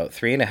for about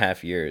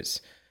 3.5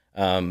 years.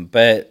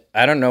 But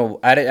I don't know.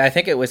 I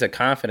think it was a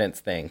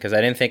confidence thing because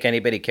I didn't think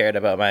anybody cared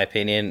about my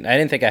opinion. I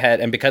didn't think I had,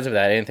 and because of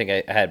that, I didn't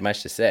think I had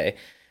much to say.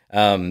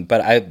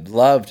 But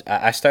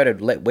I started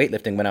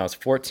weightlifting when I was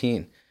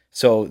 14.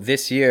 So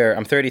this year,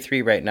 I'm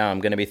 33 right now. I'm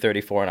going to be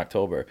 34 in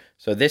October.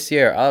 So this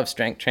year, I'll have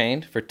strength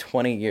trained for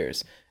 20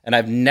 years. And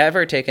I've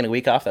never taken a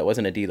week off that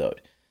wasn't a deload.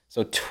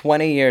 So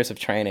 20 years of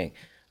training.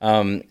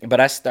 But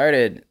I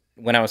started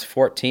when I was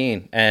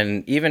 14,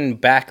 and even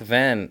back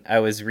then I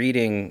was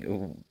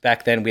reading.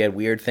 Back then we had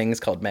weird things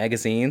called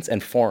magazines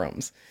and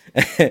forums.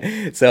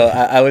 So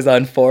I was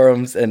on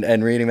forums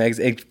and reading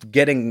magazines,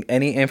 getting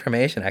any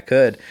information I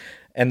could,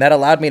 and that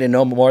allowed me to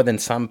know more than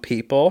some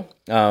people.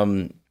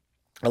 A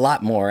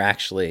lot more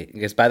actually,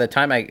 because by the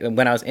time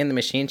when I was in the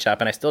machine shop,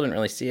 and I still didn't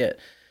really see it,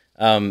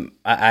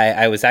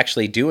 I was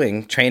actually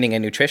doing training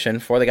and nutrition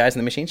for the guys in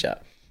the machine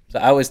shop. So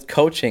I was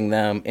coaching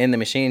them in the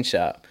machine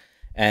shop,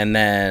 and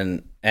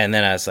then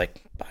I was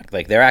like, fuck,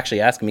 like they're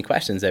actually asking me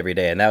questions every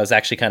day, and that was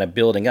actually kind of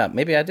building up.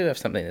 Maybe I do have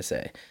something to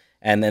say.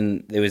 And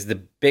then it was the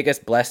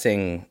biggest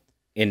blessing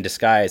in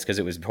disguise because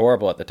it was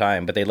horrible at the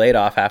time, but they laid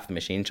off half the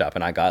machine shop,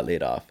 and I got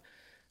laid off.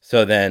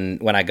 So then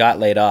when I got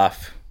laid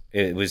off,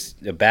 it was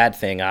a bad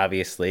thing,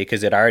 obviously,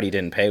 because it already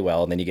didn't pay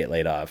well, and then you get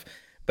laid off.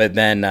 But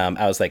then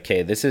I was like,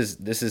 okay, this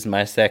is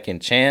my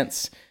second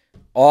chance,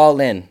 all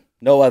in,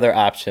 no other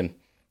option.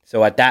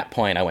 So at that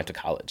point, I went to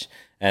college.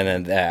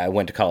 And then I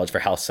went to college for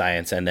health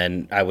science. And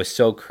then I was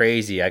so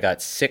crazy. I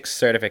got 6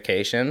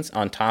 certifications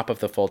on top of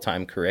the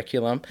full-time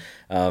curriculum.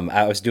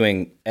 I was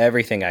doing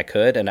everything I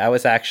could. And I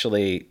was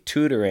actually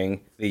tutoring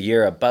the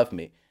year above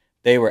me.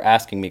 They were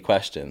asking me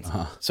questions.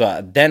 Uh-huh.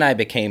 So then I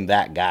became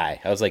that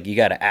guy. I was like, you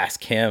got to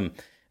ask him.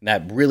 And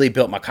that really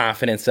built my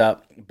confidence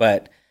up.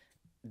 But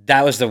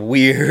that was the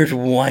weird,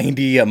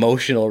 windy,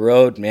 emotional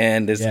road,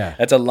 man.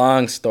 That's a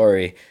long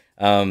story.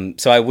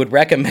 So I would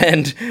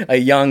recommend a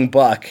young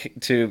buck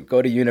to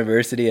go to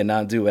university and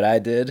not do what I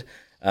did,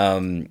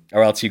 or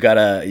else you got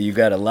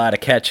a lot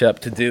of catch up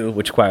to do,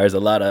 which requires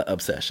a lot of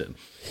obsession.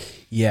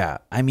 Yeah,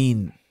 I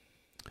mean,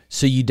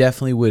 so you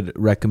definitely would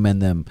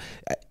recommend them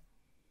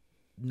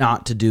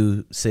not to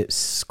do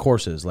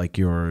courses like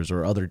yours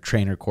or other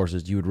trainer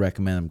courses. You would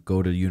recommend them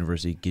go to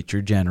university, get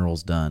your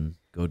generals done.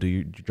 Go do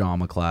your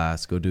drama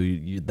class. Go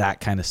do that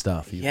kind of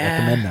stuff. You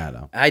recommend that?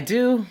 Though. I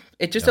do.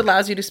 It just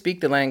allows you to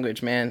speak the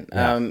language, man.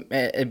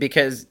 Yeah.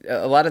 Because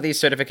a lot of these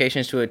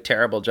certifications do a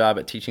terrible job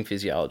at teaching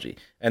physiology,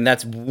 and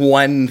that's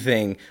one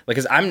thing.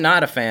 Because I'm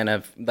not a fan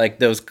of like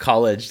those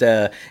college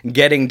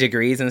getting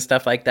degrees and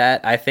stuff like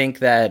that. I think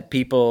that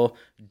people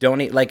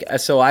don't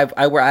So I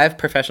have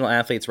professional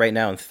athletes right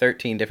now in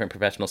 13 different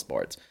professional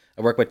sports.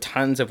 I work with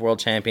tons of world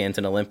champions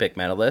and Olympic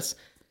medalists.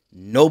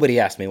 Nobody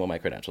asked me what my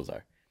credentials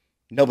are.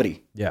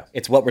 Nobody. Yeah.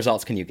 It's what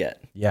results can you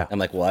get? Yeah. I'm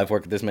like, well, I've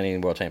worked with this many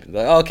world champions.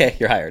 Like, oh, okay,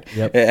 you're hired.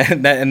 Yep.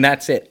 And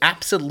that's it.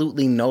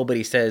 Absolutely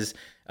nobody says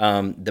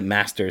the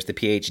master's, the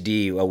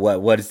PhD,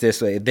 what is this?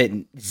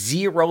 That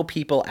zero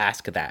people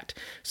ask that.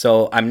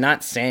 So I'm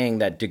not saying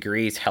that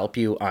degrees help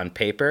you on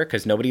paper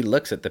because nobody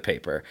looks at the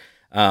paper.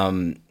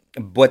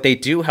 What they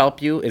do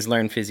help you is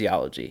learn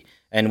physiology.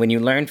 And when you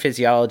learn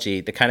physiology,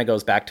 that kind of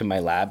goes back to my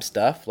lab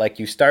stuff. Like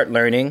you start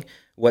learning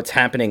what's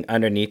happening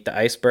underneath the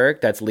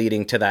iceberg that's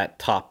leading to that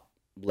top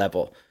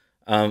level.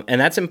 And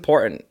that's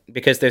important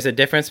because there's a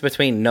difference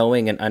between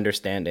knowing and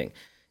understanding.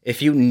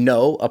 If you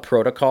know a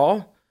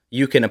protocol,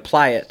 you can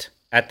apply it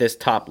at this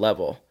top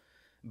level.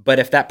 But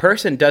if that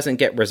person doesn't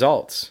get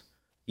results,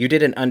 you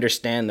didn't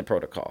understand the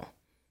protocol.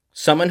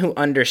 Someone who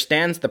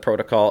understands the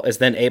protocol is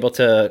then able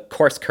to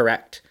course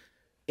correct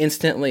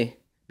instantly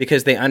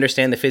because they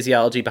understand the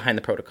physiology behind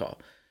the protocol.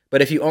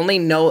 But if you only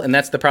know, and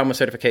that's the problem with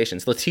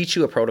certifications, they'll teach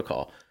you a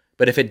protocol.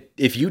 But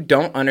if you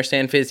don't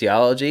understand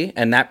physiology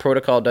and that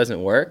protocol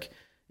doesn't work,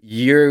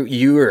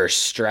 you're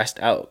stressed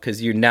out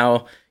because you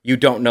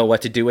don't know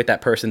what to do with that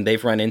person.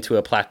 They've run into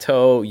a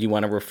plateau. You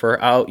want to refer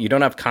out. You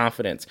don't have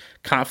confidence.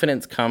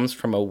 Confidence comes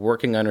from a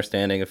working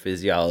understanding of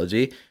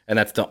physiology, and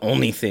that's the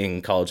only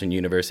thing college and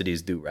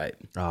universities do right.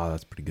 Oh,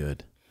 that's pretty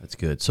good. That's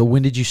good. So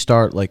when did you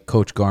start like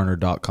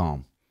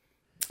CoachGarner.com?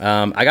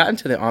 I got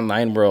into the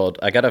online world.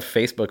 I got a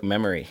Facebook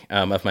memory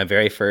of my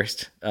very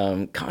first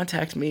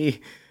contact me.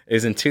 It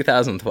was in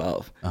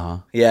 2012.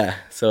 Yeah,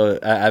 so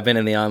I've been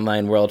in the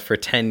online world for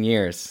 10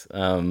 years.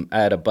 I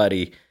had a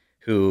buddy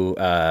who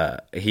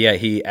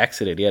he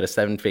exited. He had a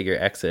 7-figure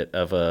exit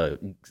of a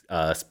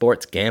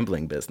sports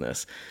gambling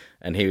business,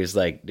 and he was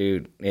like,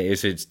 "Dude,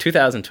 it's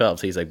 2012."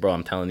 So he's like, "Bro,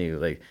 I'm telling you,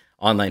 like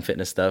online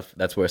fitness stuff,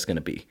 that's where it's gonna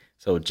be.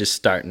 So just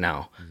start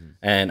now."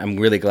 And I'm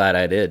really glad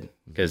I did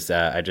because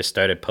I just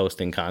started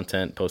posting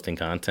content,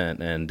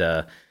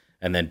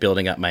 and then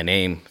building up my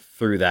name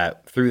through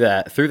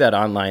that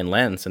online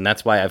lens. And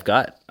that's why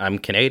I'm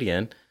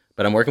Canadian,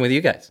 but I'm working with you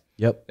guys.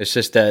 Yep. It's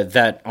just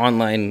that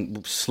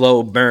online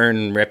slow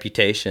burn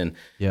reputation.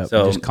 Yeah.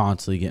 So just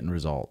constantly getting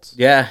results.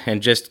 yeah,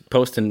 and just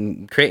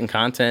posting, creating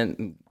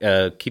content,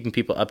 keeping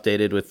people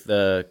updated with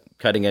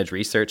cutting edge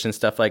research and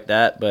stuff like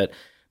that. But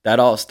that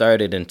all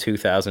started in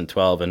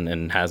 2012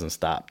 and hasn't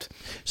stopped.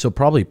 So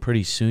probably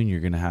pretty soon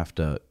you're going to have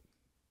to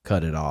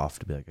cut it off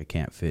to be like, I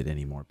can't fit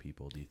any more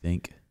people. Do you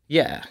think?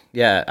 Yeah.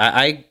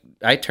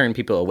 I turn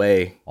people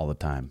away All the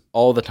time.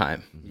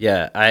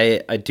 Yeah,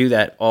 I do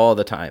that all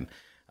the time.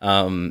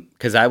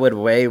 Because I would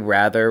way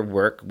rather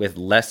work with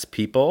less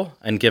people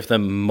and give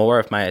them more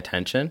of my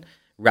attention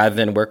rather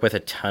than work with a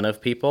ton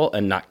of people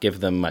and not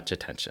give them much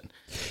attention.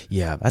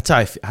 Yeah,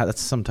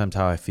 that's sometimes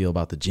how I feel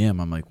about the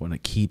gym. I'm like, when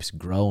it keeps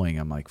growing,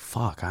 I'm like,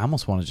 fuck, I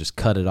almost want to just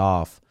cut it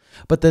off.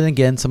 But then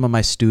again, some of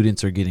my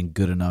students are getting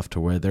good enough to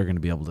where they're going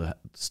to be able to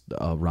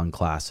run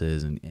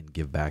classes and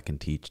give back and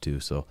teach too.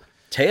 So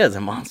Taya's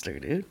a monster,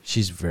 dude.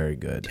 she's very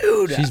good.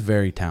 Dude. She's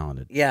very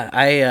talented. Yeah,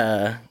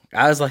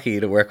 I was lucky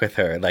to work with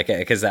her, like,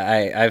 because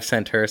I've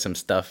sent her some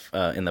stuff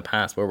in the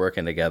past. We're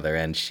working together,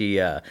 and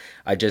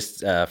I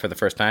just for the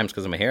first time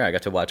because I'm here, I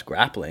got to watch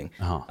grappling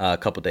a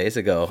couple days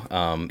ago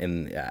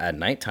at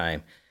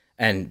nighttime,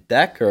 and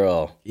that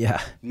girl,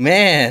 Yeah.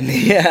 man,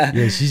 yeah,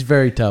 She's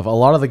very tough. A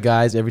lot of the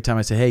guys, every time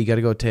I say, hey, you got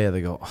to go Taya,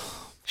 they go,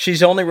 oh.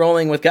 she's only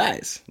rolling with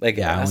guys. Like,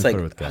 Yeah, I was only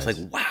like, put her with guys.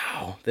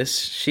 wow,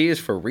 she is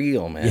for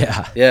real, man.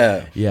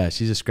 Yeah. Yeah,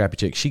 she's a scrappy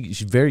chick.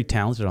 She's very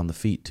talented on the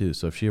feet too.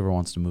 So if she ever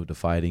wants to move to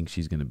fighting,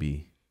 she's gonna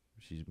be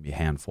a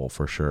handful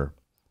for sure.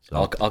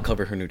 So I'll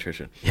cover her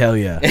nutrition. hell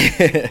yeah.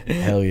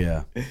 Hell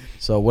yeah.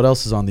 So what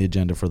else is on the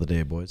agenda for the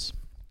day, boys?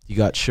 You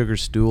got Sugar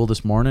Stool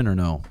this morning or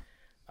no?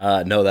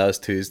 No, that was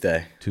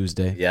Tuesday.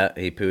 Tuesday? Yeah,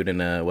 he pooed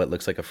in what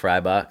looks like a fry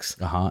box.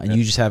 And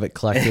you just have it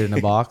collected in a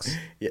box?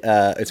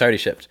 It's already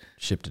shipped.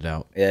 Shipped it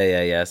out.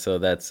 Yeah. So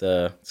that's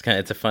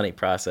it's a funny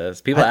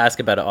process. People ask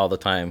about it all the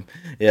time.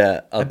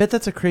 Yeah, I bet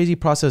that's a crazy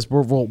process.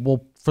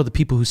 Well, for the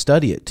people who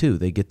study it too,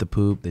 they get the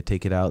poop, they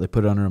take it out, they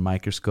put it under a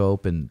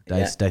microscope and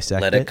dissect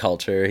let it. it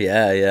culture.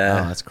 Yeah.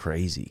 Oh, that's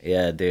crazy.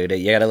 Yeah, dude,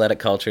 you gotta let it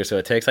culture. So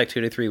it takes like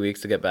 2 to 3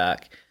 weeks to get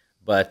back.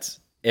 But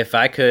if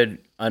I could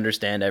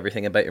understand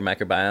everything about your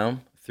microbiome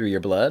through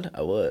your blood,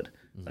 I would,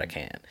 but I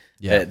can't.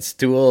 Yeah.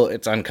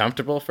 It's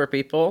uncomfortable for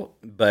people,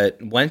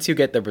 but once you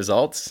get the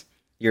results,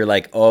 you're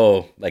like,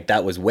 oh, like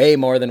that was way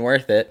more than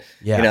worth it.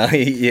 Yeah. You know?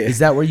 Is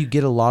that where you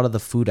get a lot of the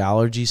food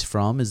allergies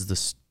from? Is the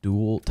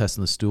stool,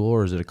 testing the stool,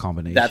 or is it a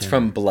combination? That's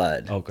from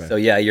blood. Okay. So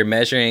yeah, you're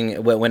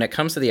measuring, when it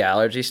comes to the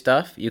allergy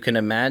stuff, you can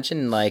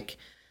imagine like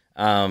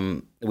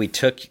we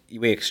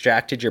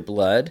extracted your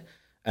blood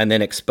and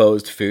then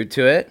exposed food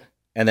to it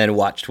and then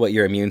watched what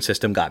your immune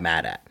system got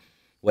mad at.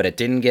 What it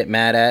didn't get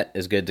mad at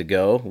is good to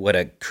go. What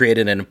it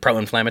created a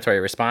pro-inflammatory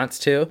response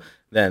to,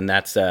 then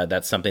that's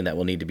something that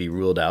will need to be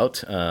ruled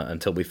out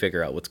until we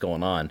figure out what's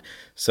going on.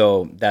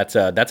 So that's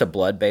a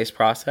blood-based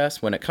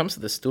process. When it comes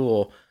to the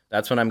stool,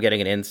 that's when I'm getting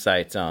an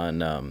insight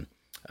on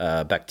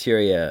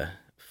bacteria,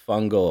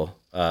 fungal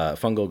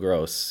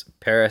growths,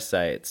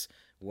 parasites,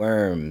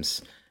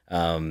 worms,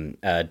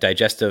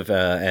 digestive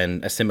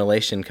and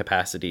assimilation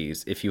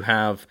capacities. If you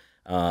have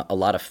a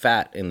lot of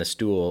fat in the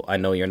stool, I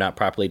know you're not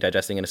properly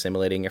digesting and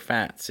assimilating your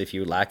fats. If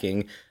you're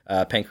lacking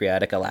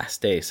pancreatic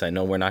elastase, I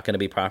know we're not going to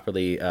be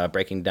properly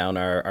breaking down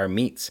our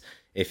meats.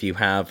 If you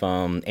have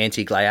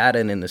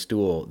anti-gliadin in the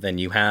stool, then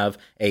you have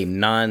a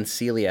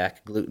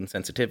non-celiac gluten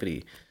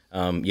sensitivity.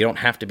 You don't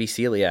have to be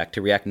celiac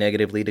to react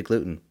negatively to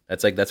gluten.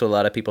 That's what a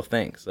lot of people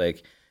think. It's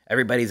like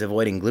everybody's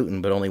avoiding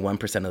gluten, but only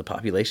 1% of the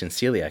population is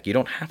celiac. You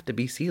don't have to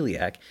be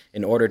celiac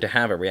in order to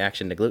have a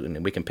reaction to gluten,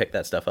 and we can pick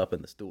that stuff up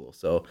in the stool.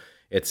 So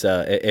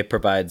it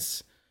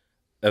provides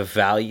a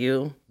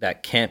value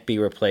that can't be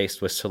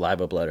replaced with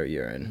saliva, blood, or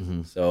urine.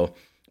 Mm-hmm. So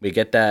we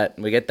get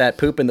that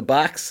poop in the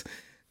box.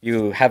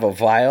 You have a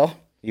vial.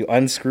 You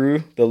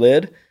unscrew the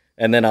lid,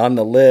 and then on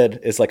the lid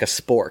is like a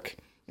spork,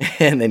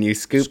 and then you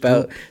scoop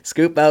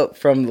out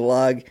from the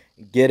log,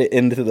 get it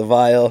into the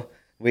vial.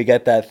 We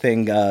get that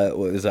thing. It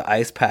was an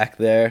ice pack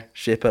there.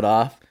 Ship it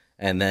off.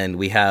 and then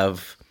we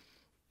have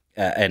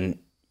an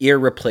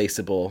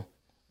irreplaceable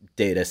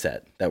data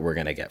set that we're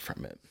gonna get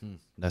from it.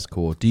 That's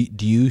cool.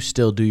 Do you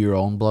still do your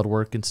own blood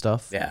work and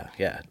stuff? Yeah,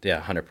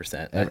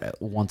 100%.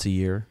 Once a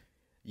year?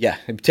 Yeah,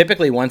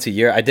 typically once a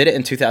year. I did it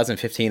in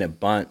 2015 a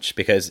bunch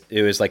because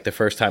it was like the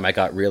first time I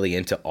got really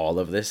into all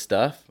of this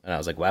stuff, and I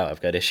was like, "Wow, I've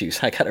got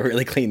issues. I got to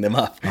really clean them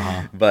up."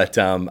 But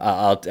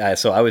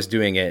so I was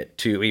doing it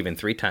 2, even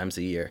 3 times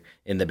a year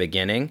in the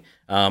beginning.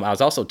 I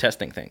was also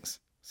testing things.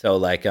 So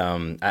like,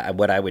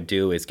 what I would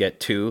do is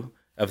get 2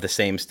 of the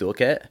same stool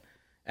kit,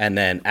 and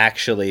then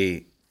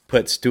actually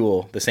put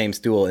the same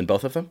stool in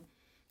both of them,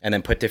 and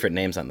then put different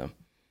names on them.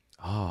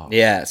 Oh.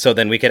 Yeah, so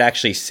then we could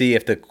actually see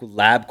if the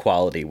lab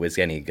quality was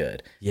any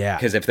good. Yeah.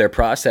 Because if their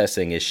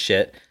processing is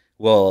shit,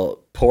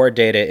 well, poor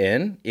data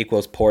in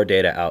equals poor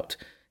data out.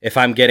 If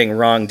I'm getting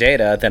wrong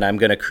data, then I'm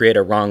going to create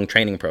a wrong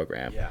training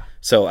program. Yeah.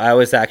 So I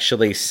was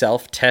actually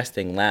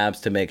self-testing labs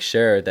to make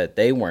sure that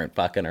they weren't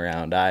fucking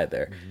around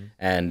either.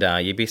 And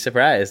you'd be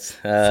surprised.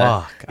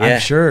 Fuck. Yeah. I'm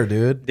sure,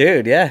 dude.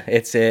 Dude, yeah,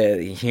 it's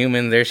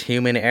there's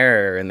human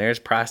error and there's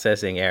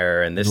processing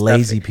error and this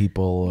Lazy stuff.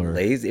 people or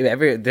Lazy.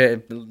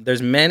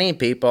 There's many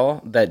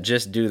people that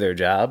just do their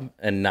job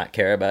and not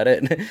care about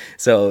it.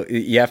 So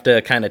you have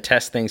to kind of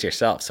test things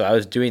yourself. So I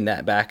was doing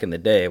that back in the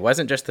day. It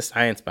wasn't just the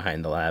science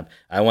behind the lab.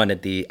 I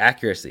wanted the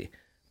accuracy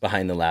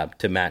behind the lab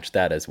to match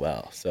that as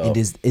well. So And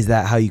is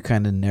that how you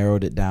kind of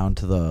narrowed it down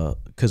to the?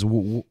 Because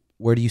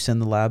where do you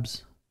send the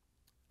labs?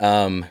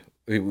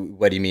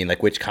 What do you mean?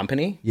 Like which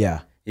company?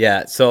 Yeah.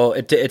 Yeah, so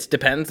it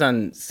depends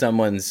on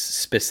someone's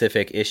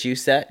specific issue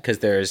set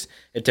because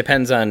it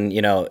depends on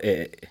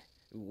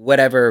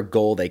whatever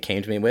goal they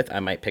came to me with. I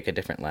might pick a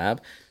different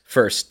lab.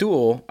 For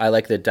stool, I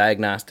like the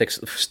diagnostics.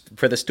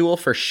 For the stool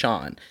for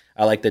Sean,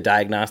 I like the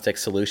Diagnostic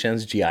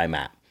Solutions GI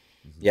Map.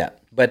 Yeah,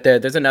 but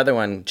there's another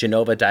one,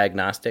 Genova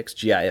Diagnostics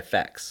GI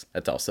Effects.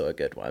 That's also a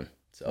good one.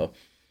 So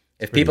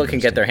if people can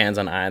get their hands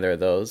on either of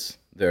those,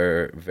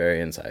 they're very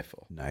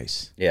insightful.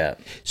 Nice. Yeah.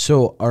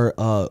 So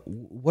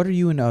what are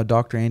you and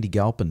Dr. Andy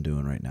Galpin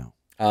doing right now?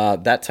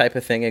 That type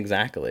of thing,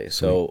 exactly. Sweet.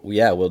 So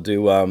yeah, we'll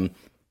do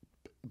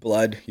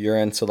blood,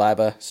 urine,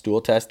 saliva,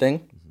 stool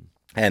testing,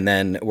 and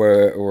then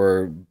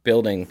we're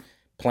building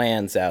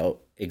plans out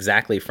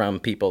exactly from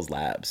people's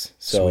labs.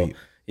 So Sweet.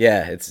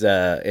 Yeah,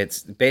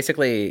 it's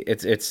basically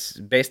it's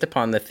based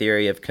upon the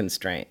theory of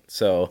constraint.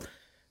 So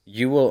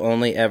you will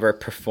only ever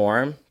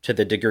perform to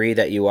the degree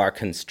that you are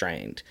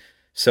constrained.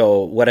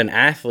 So what an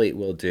athlete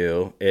will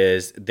do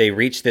is they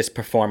reach this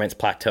performance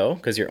plateau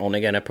because you're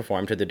only going to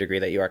perform to the degree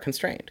that you are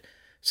constrained.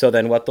 So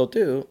then what they'll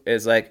do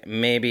is like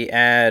maybe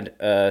add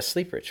a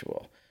sleep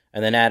ritual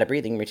and then add a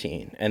breathing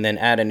routine and then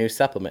add a new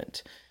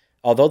supplement.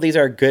 Although these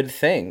are good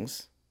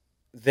things,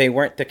 they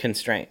weren't the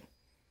constraint.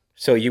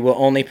 So you will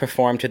only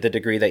perform to the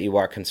degree that you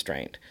are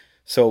constrained.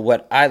 So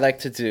what I like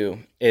to do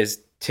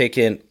is take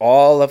in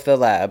all of the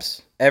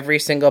labs, every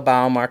single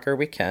biomarker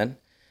we can,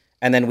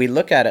 and then we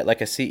look at it like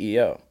a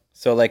CEO.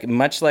 So like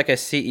much like a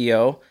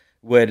CEO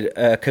would,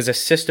 because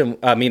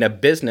a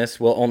business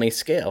will only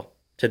scale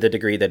to the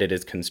degree that it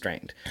is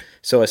constrained.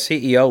 So a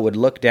CEO would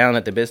look down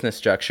at the business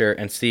structure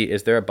and see,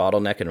 is there a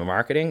bottleneck in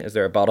marketing? Is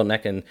there a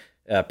bottleneck in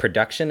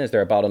production? Is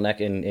there a bottleneck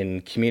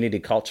in community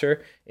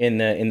culture in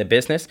the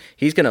business?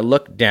 He's going to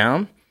look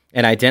down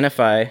and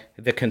identify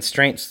the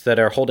constraints that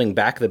are holding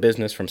back the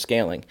business from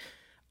scaling.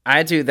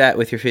 I do that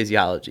with your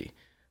physiology.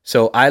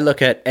 So I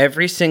look at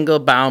every single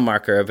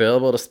biomarker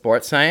available to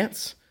sports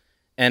science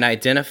and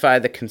identify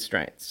the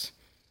constraints.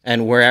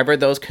 And wherever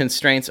those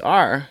constraints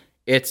are,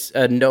 it's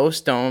a no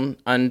stones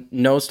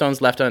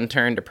left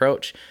unturned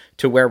approach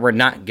to where we're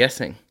not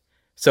guessing.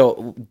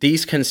 So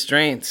these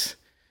constraints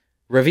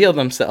reveal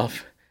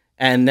themselves,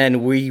 and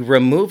then we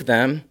remove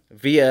them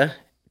via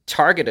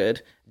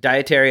targeted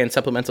dietary and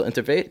supplemental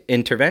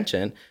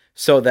intervention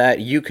so that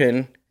you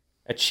can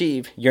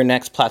achieve your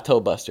next plateau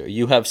buster.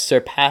 You have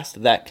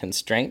surpassed that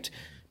constraint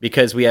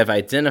because we have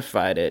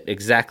identified it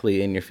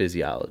exactly in your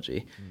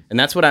physiology. And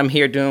that's what I'm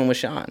here doing with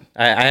Sean.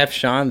 I have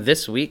Sean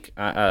this week.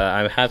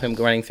 I have him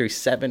running through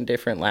 7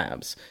 different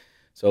labs.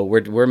 So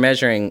we're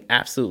measuring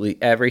absolutely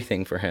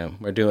everything for him.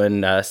 We're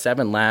doing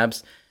 7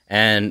 labs,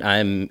 and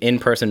I'm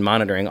in-person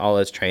monitoring all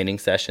his training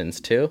sessions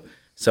too,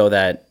 so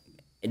that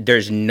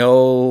there's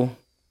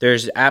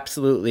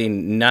absolutely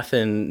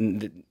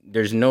nothing,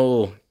 there's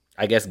no,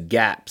 I guess,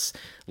 gaps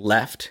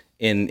left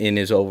in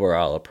his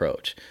overall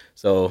approach.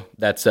 So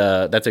that's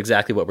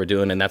exactly what we're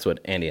doing, and that's what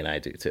Andy and I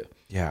do too.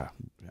 Yeah.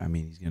 I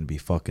mean, he's going to be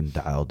fucking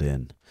dialed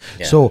in.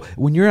 Yeah. So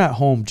when you're at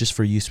home, just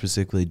for you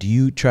specifically,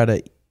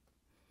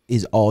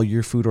 is all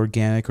your food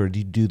organic, or do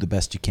you do the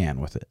best you can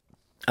with it?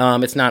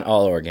 It's not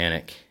all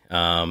organic.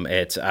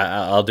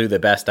 I'll do the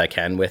best I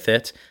can with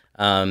it.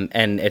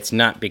 And it's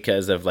not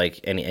because of like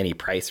any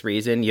price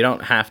reason. You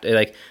don't have to,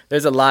 like,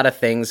 there's a lot of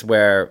things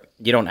where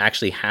you don't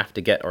actually have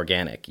to get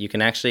organic. You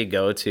can actually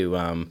go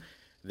to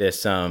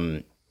this,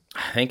 I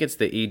think it's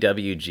the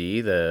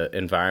EWG, the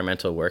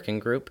Environmental Working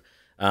Group.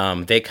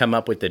 They come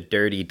up with the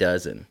Dirty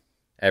Dozen.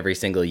 every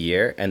single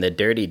year, and the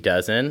Dirty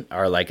Dozen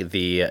are like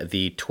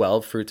the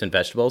 12 fruits and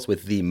vegetables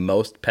with the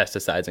most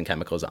pesticides and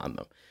chemicals on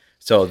them.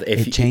 So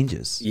if It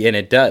changes. Yeah, and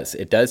it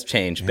does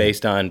change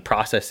based on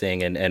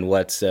processing and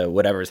what's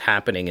whatever's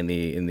happening in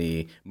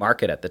the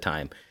market at the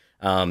time.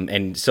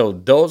 And so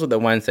those are the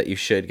ones that you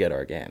should get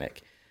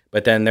organic.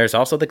 But then there's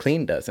also the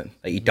clean dozen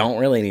that you don't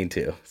really need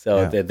to. So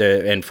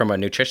and from a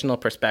nutritional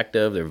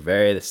perspective, they're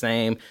very the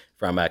same.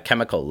 From a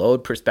chemical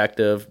load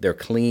perspective, they're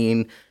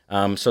clean.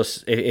 So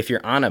if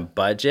you're on a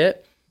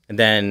budget,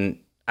 then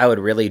I would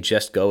really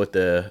just go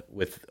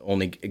with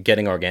only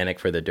getting organic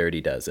for the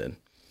Dirty Dozen.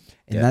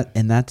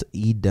 And that's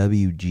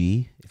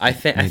EWG. I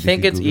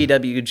think it's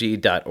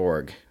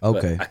ewg.org.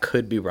 Okay. I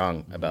could be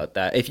wrong about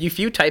that. If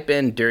you type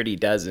in Dirty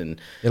Dozen,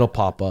 It'll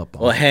pop up.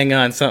 well, hang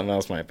on, something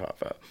else might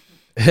pop up.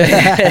 A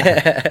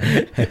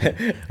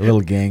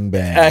little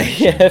gangbang.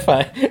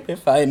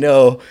 If I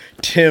know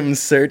Tim's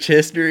search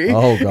history,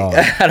 Oh, God.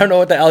 I don't know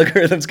what the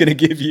algorithm's gonna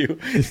give you.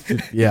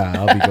 Yeah,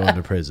 I'll be going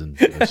to prison.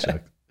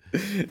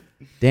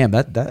 Damn,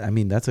 I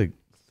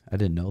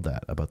didn't know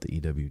that about the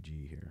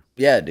EWG here.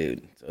 Yeah,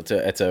 dude. So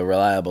it's a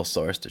reliable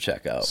source to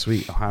check out.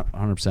 Sweet.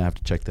 100% have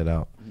to check that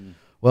out.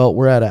 Well,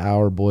 we're at an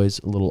hour, boys.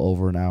 A little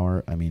over an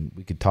hour. I mean,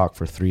 we could talk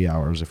for 3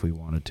 hours if we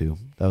wanted to.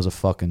 That was a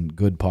fucking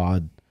good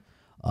pod.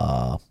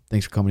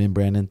 Thanks for coming in,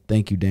 Brandon.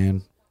 Thank you,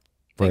 Dan,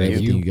 for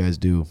everything you guys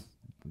do.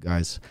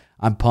 Guys,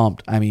 I'm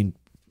pumped. I mean,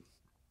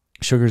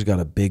 Sugar's got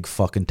a big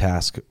fucking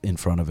task in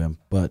front of him,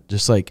 but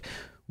just like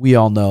we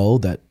all know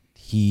that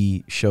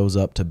he shows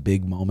up to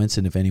big moments,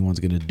 and if anyone's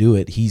going to do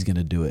it, he's going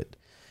to do it.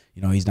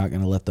 You know, he's not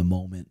going to let the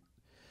moment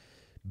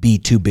be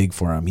too big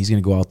for him. He's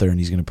going to go out there and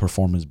he's going to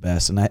perform his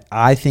best. And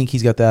I think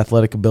he's got the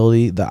athletic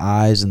ability, the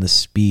eyes, and the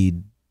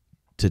speed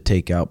to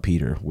take out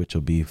Peter, which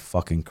will be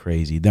fucking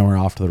crazy. Then we're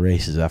off to the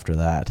races after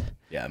that.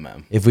 Yeah,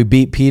 man. If we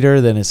beat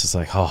Peter, then it's just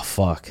like, oh,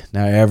 fuck.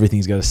 Now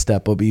everything's got to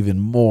step up even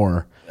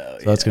more. So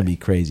that's going to be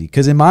crazy.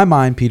 Because in my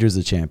mind, Peter's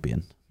the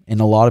champion. In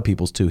a lot of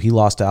people's, too. He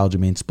lost to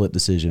Aljamain, split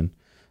decision.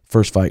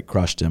 First fight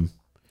crushed him.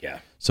 Yeah.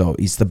 So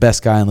he's the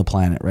best guy on the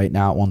planet right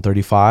now at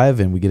 135,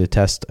 and we get a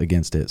test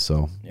against it.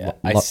 So Yeah,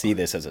 I see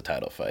this as a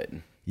title fight.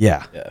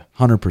 Yeah, Yeah.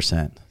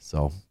 100%.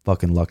 So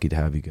fucking lucky to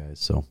have you guys.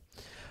 So,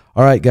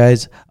 all right,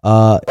 guys.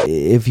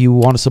 If you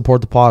want to support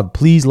the pod,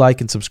 please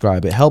like and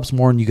subscribe. It helps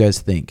more than you guys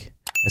think.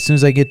 As soon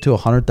as I get to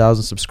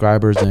 100,000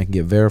 subscribers, then I can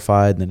get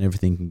verified, and then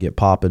everything can get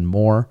popping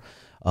more.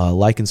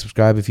 Like and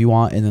subscribe if you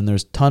want. And then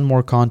there's a ton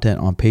more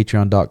content on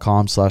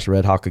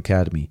patreon.com/RedHawk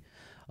Academy.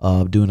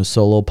 Doing a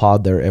solo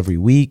pod there every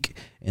week.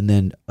 And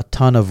then a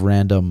ton of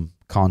random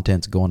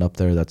content's going up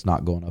there that's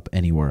not going up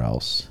anywhere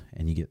else.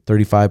 And you get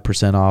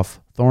 35%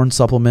 off Thorn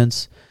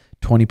supplements,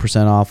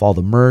 20% off all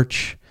the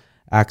merch,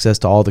 access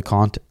to all the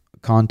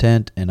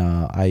content, and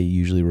I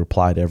usually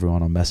reply to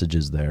everyone on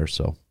messages there.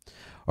 So,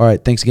 all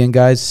right, thanks again,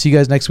 guys. See you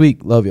guys next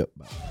week. Love you.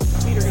 Bye.